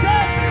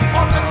heritage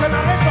of the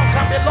generation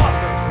can be lost.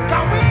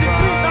 Can we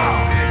decree now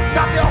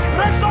that the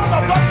oppression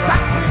of those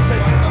dark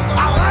princes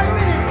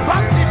arising in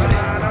banditry,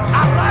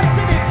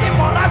 arising in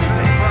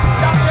immorality,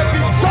 that they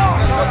be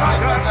judged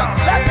tonight?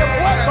 Let the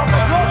words of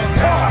the glory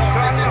fall.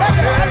 Let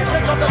the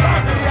heritage of the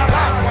land be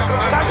realized.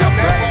 Can you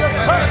pray in the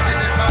spirit?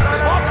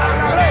 Mothers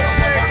pray,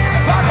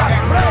 fathers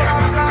pray,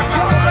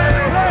 young men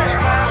pray.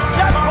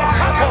 Let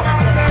potato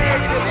be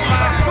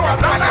released to a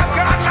Lord, I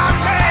cannot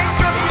make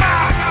you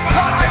smile.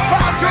 Lord, I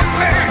fought to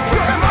make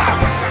you smile.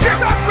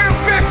 Jesus will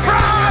be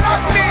proud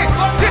of me.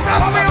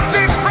 Jesus will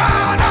be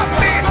proud of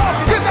me.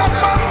 Jesus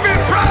must be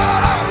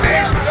proud of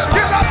me.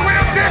 Jesus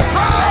will be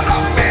proud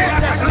of me.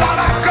 Lord,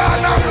 I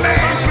cannot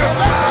make you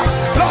smile.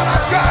 Lord, I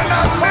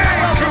cannot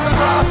make you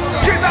proud.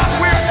 Jesus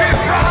will be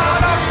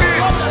proud of me.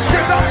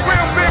 Jesus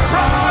will be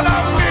proud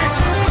of me.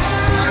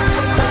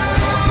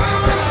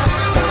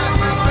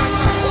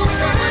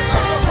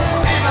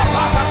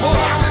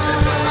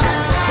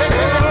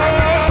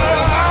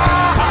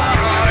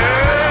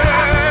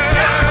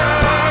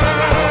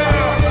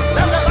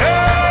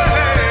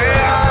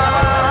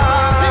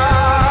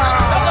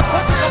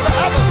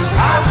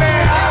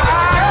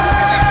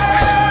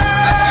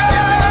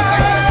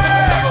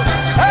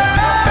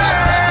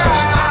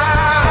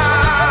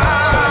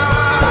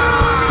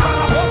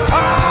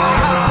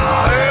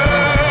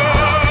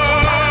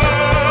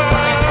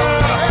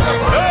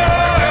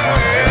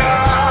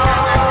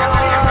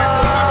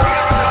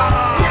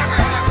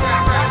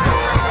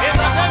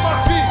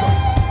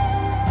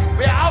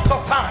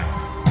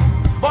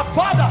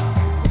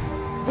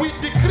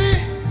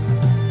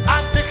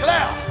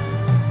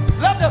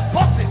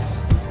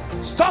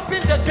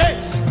 Stopping the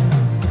gates,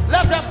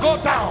 let them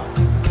go down.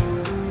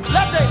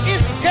 Let the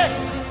east gate,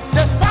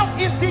 the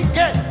southeastern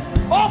gate,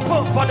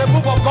 open for the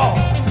move of God.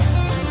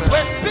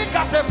 We speak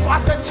as a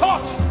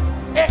church,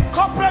 a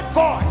corporate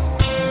voice.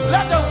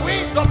 Let the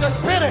wind of the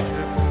Spirit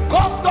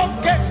cause those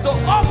gates to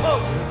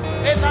open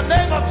in the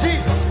name of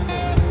Jesus.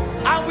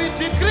 And we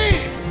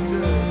decree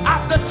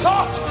as the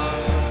church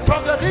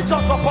from the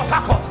regions of Port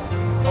Harcourt,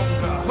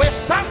 we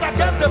stand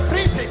against the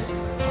princes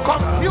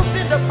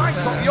confusing the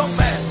minds of young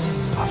men,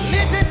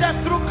 leading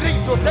them through greed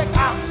to take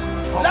arms.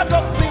 Let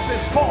those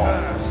princes fall.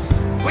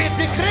 We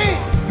decree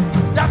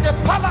that the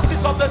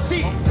palaces of the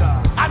sea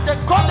and the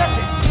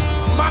goddesses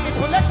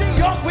manipulating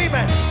young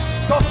women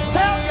to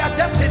sell their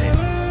destiny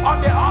on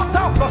the altar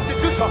of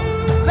prostitution,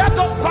 let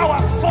those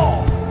powers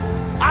fall.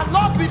 And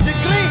Lord, we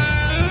decree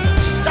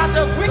that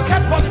the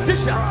wicked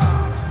politicians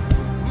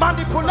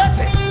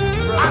manipulating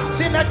and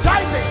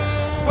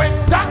synergizing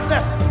with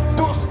darkness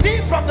to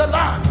steal from the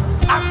land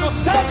and to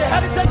sell the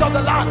heritage of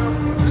the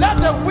land, let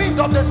the wind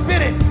of the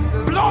Spirit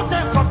blow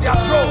them from their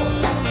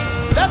throne.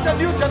 Let the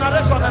new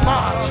generation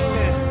emerge.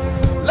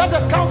 Let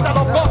the counsel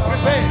of God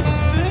prevail.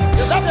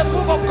 Let the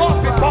move of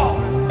God be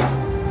born.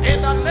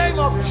 In the name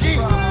of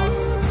Jesus.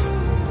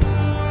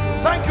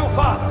 Thank you,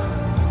 Father.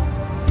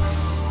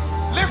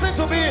 Listen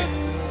to me.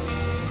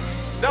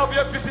 There will be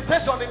a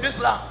visitation in this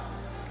land.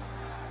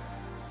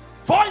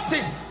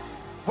 Voices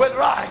will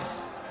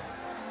rise.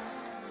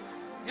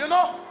 You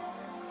know,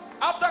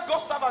 after God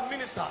served and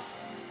ministered,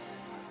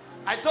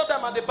 I told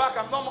them at the back,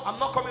 I'm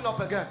not coming up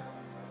again.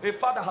 A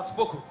father had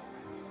spoken.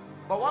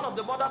 But one of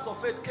the mothers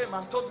of faith came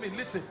and told me,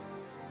 listen,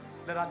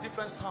 there are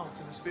different sounds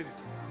in the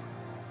spirit.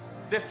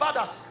 The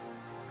fathers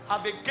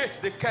have a gate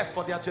they kept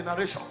for their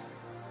generation.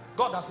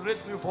 God has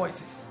raised new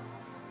voices.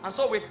 And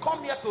so we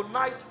come here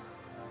tonight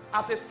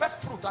as a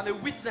first fruit and a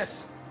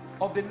witness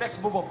of the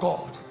next move of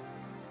God.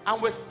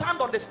 And we stand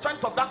on the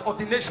strength of that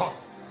ordination.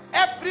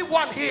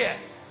 Everyone here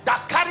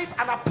that carries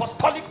an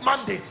apostolic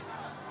mandate,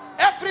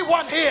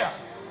 everyone here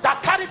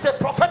that carries a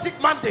prophetic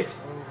mandate,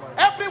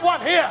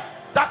 everyone here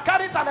that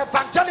carries carries an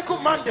evangelical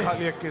mandate,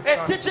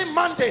 a teaching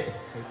mandate,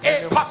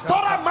 a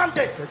pastoral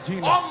mandate,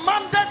 or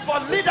mandate for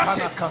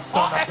leadership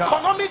or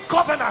economic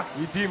governance,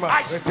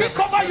 I speak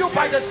over you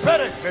by the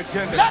Spirit.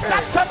 Let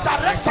that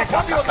scepter rest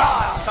upon you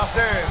now.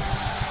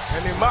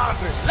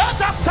 Let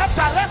that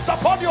scepter rest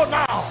upon you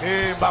now.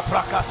 And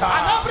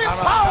every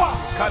power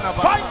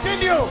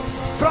fighting you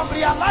from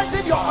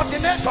realizing your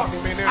ordination,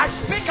 I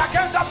speak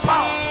against that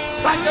power.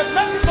 Like the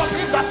message of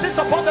him that sits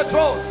upon the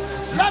throne,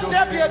 let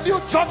there be a new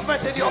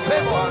judgment in your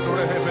favor.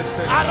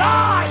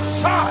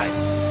 Arise, shine.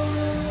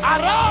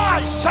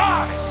 Arise,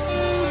 shine.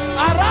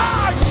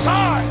 Arise,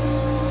 shine.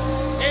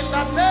 In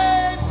the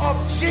name of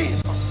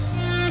Jesus.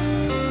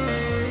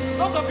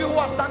 Those of you who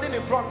are standing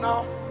in front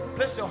now,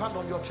 place your hand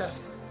on your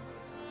chest.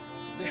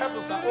 The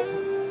heavens are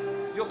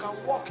open. You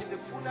can walk in the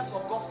fullness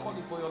of God's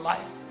calling for your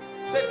life.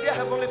 Say, dear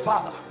Heavenly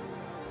Father,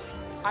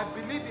 I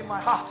believe in my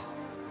heart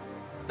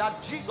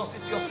that Jesus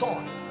is your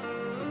son.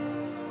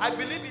 I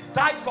believe he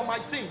died for my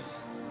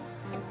sins.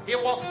 He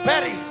was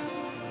buried,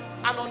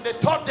 and on the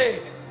third day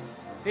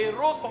he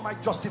rose for my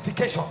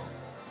justification.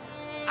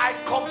 I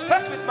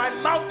confess with my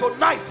mouth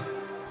tonight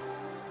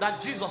that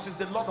Jesus is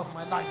the Lord of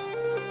my life.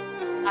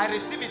 I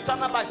receive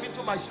eternal life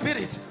into my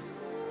spirit,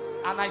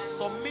 and I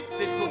submit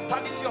the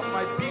totality of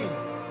my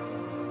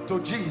being to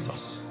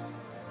Jesus.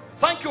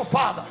 Thank you,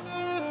 Father.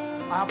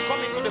 I have come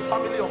into the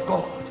family of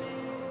God,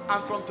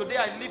 and from today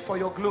I live for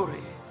your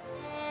glory.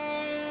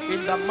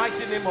 In the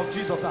mighty name of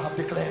Jesus I have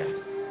declared.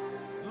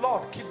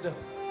 Lord, keep them.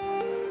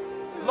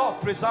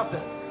 Lord, preserve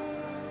them.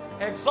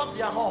 Exalt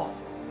their horn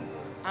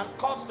and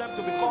cause them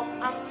to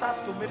become answers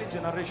to many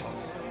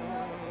generations.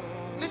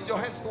 Lift your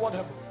hands toward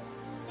heaven.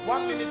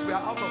 1 minute we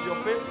are out of your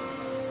face.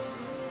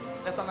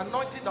 There's an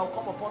anointing that will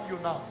come upon you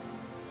now.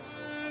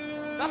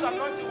 That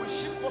anointing will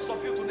shift most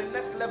of you to the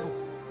next level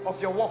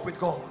of your walk with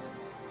God.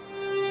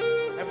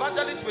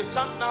 Evangelists will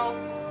chant now,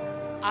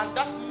 and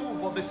that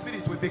move of the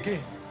Spirit will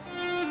begin.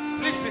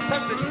 Please be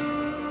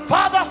sensitive.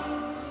 Father,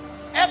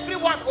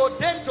 everyone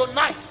ordained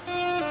tonight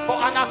for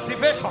an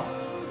activation,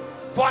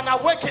 for an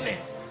awakening,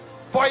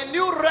 for a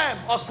new realm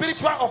of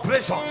spiritual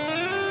operation,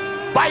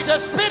 by the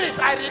Spirit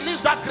I release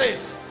that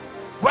grace.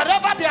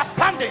 Wherever they are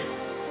standing,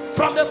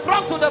 from the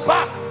front to the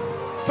back,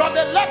 from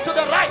the left to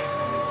the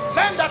right,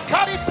 men that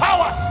carry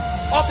powers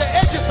of the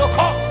ages to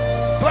come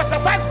to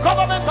exercise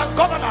government and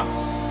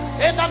governance,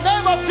 in the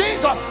name of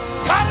Jesus,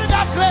 carry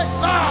that grace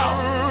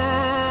now.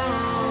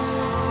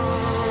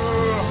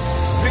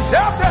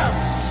 Preserve them.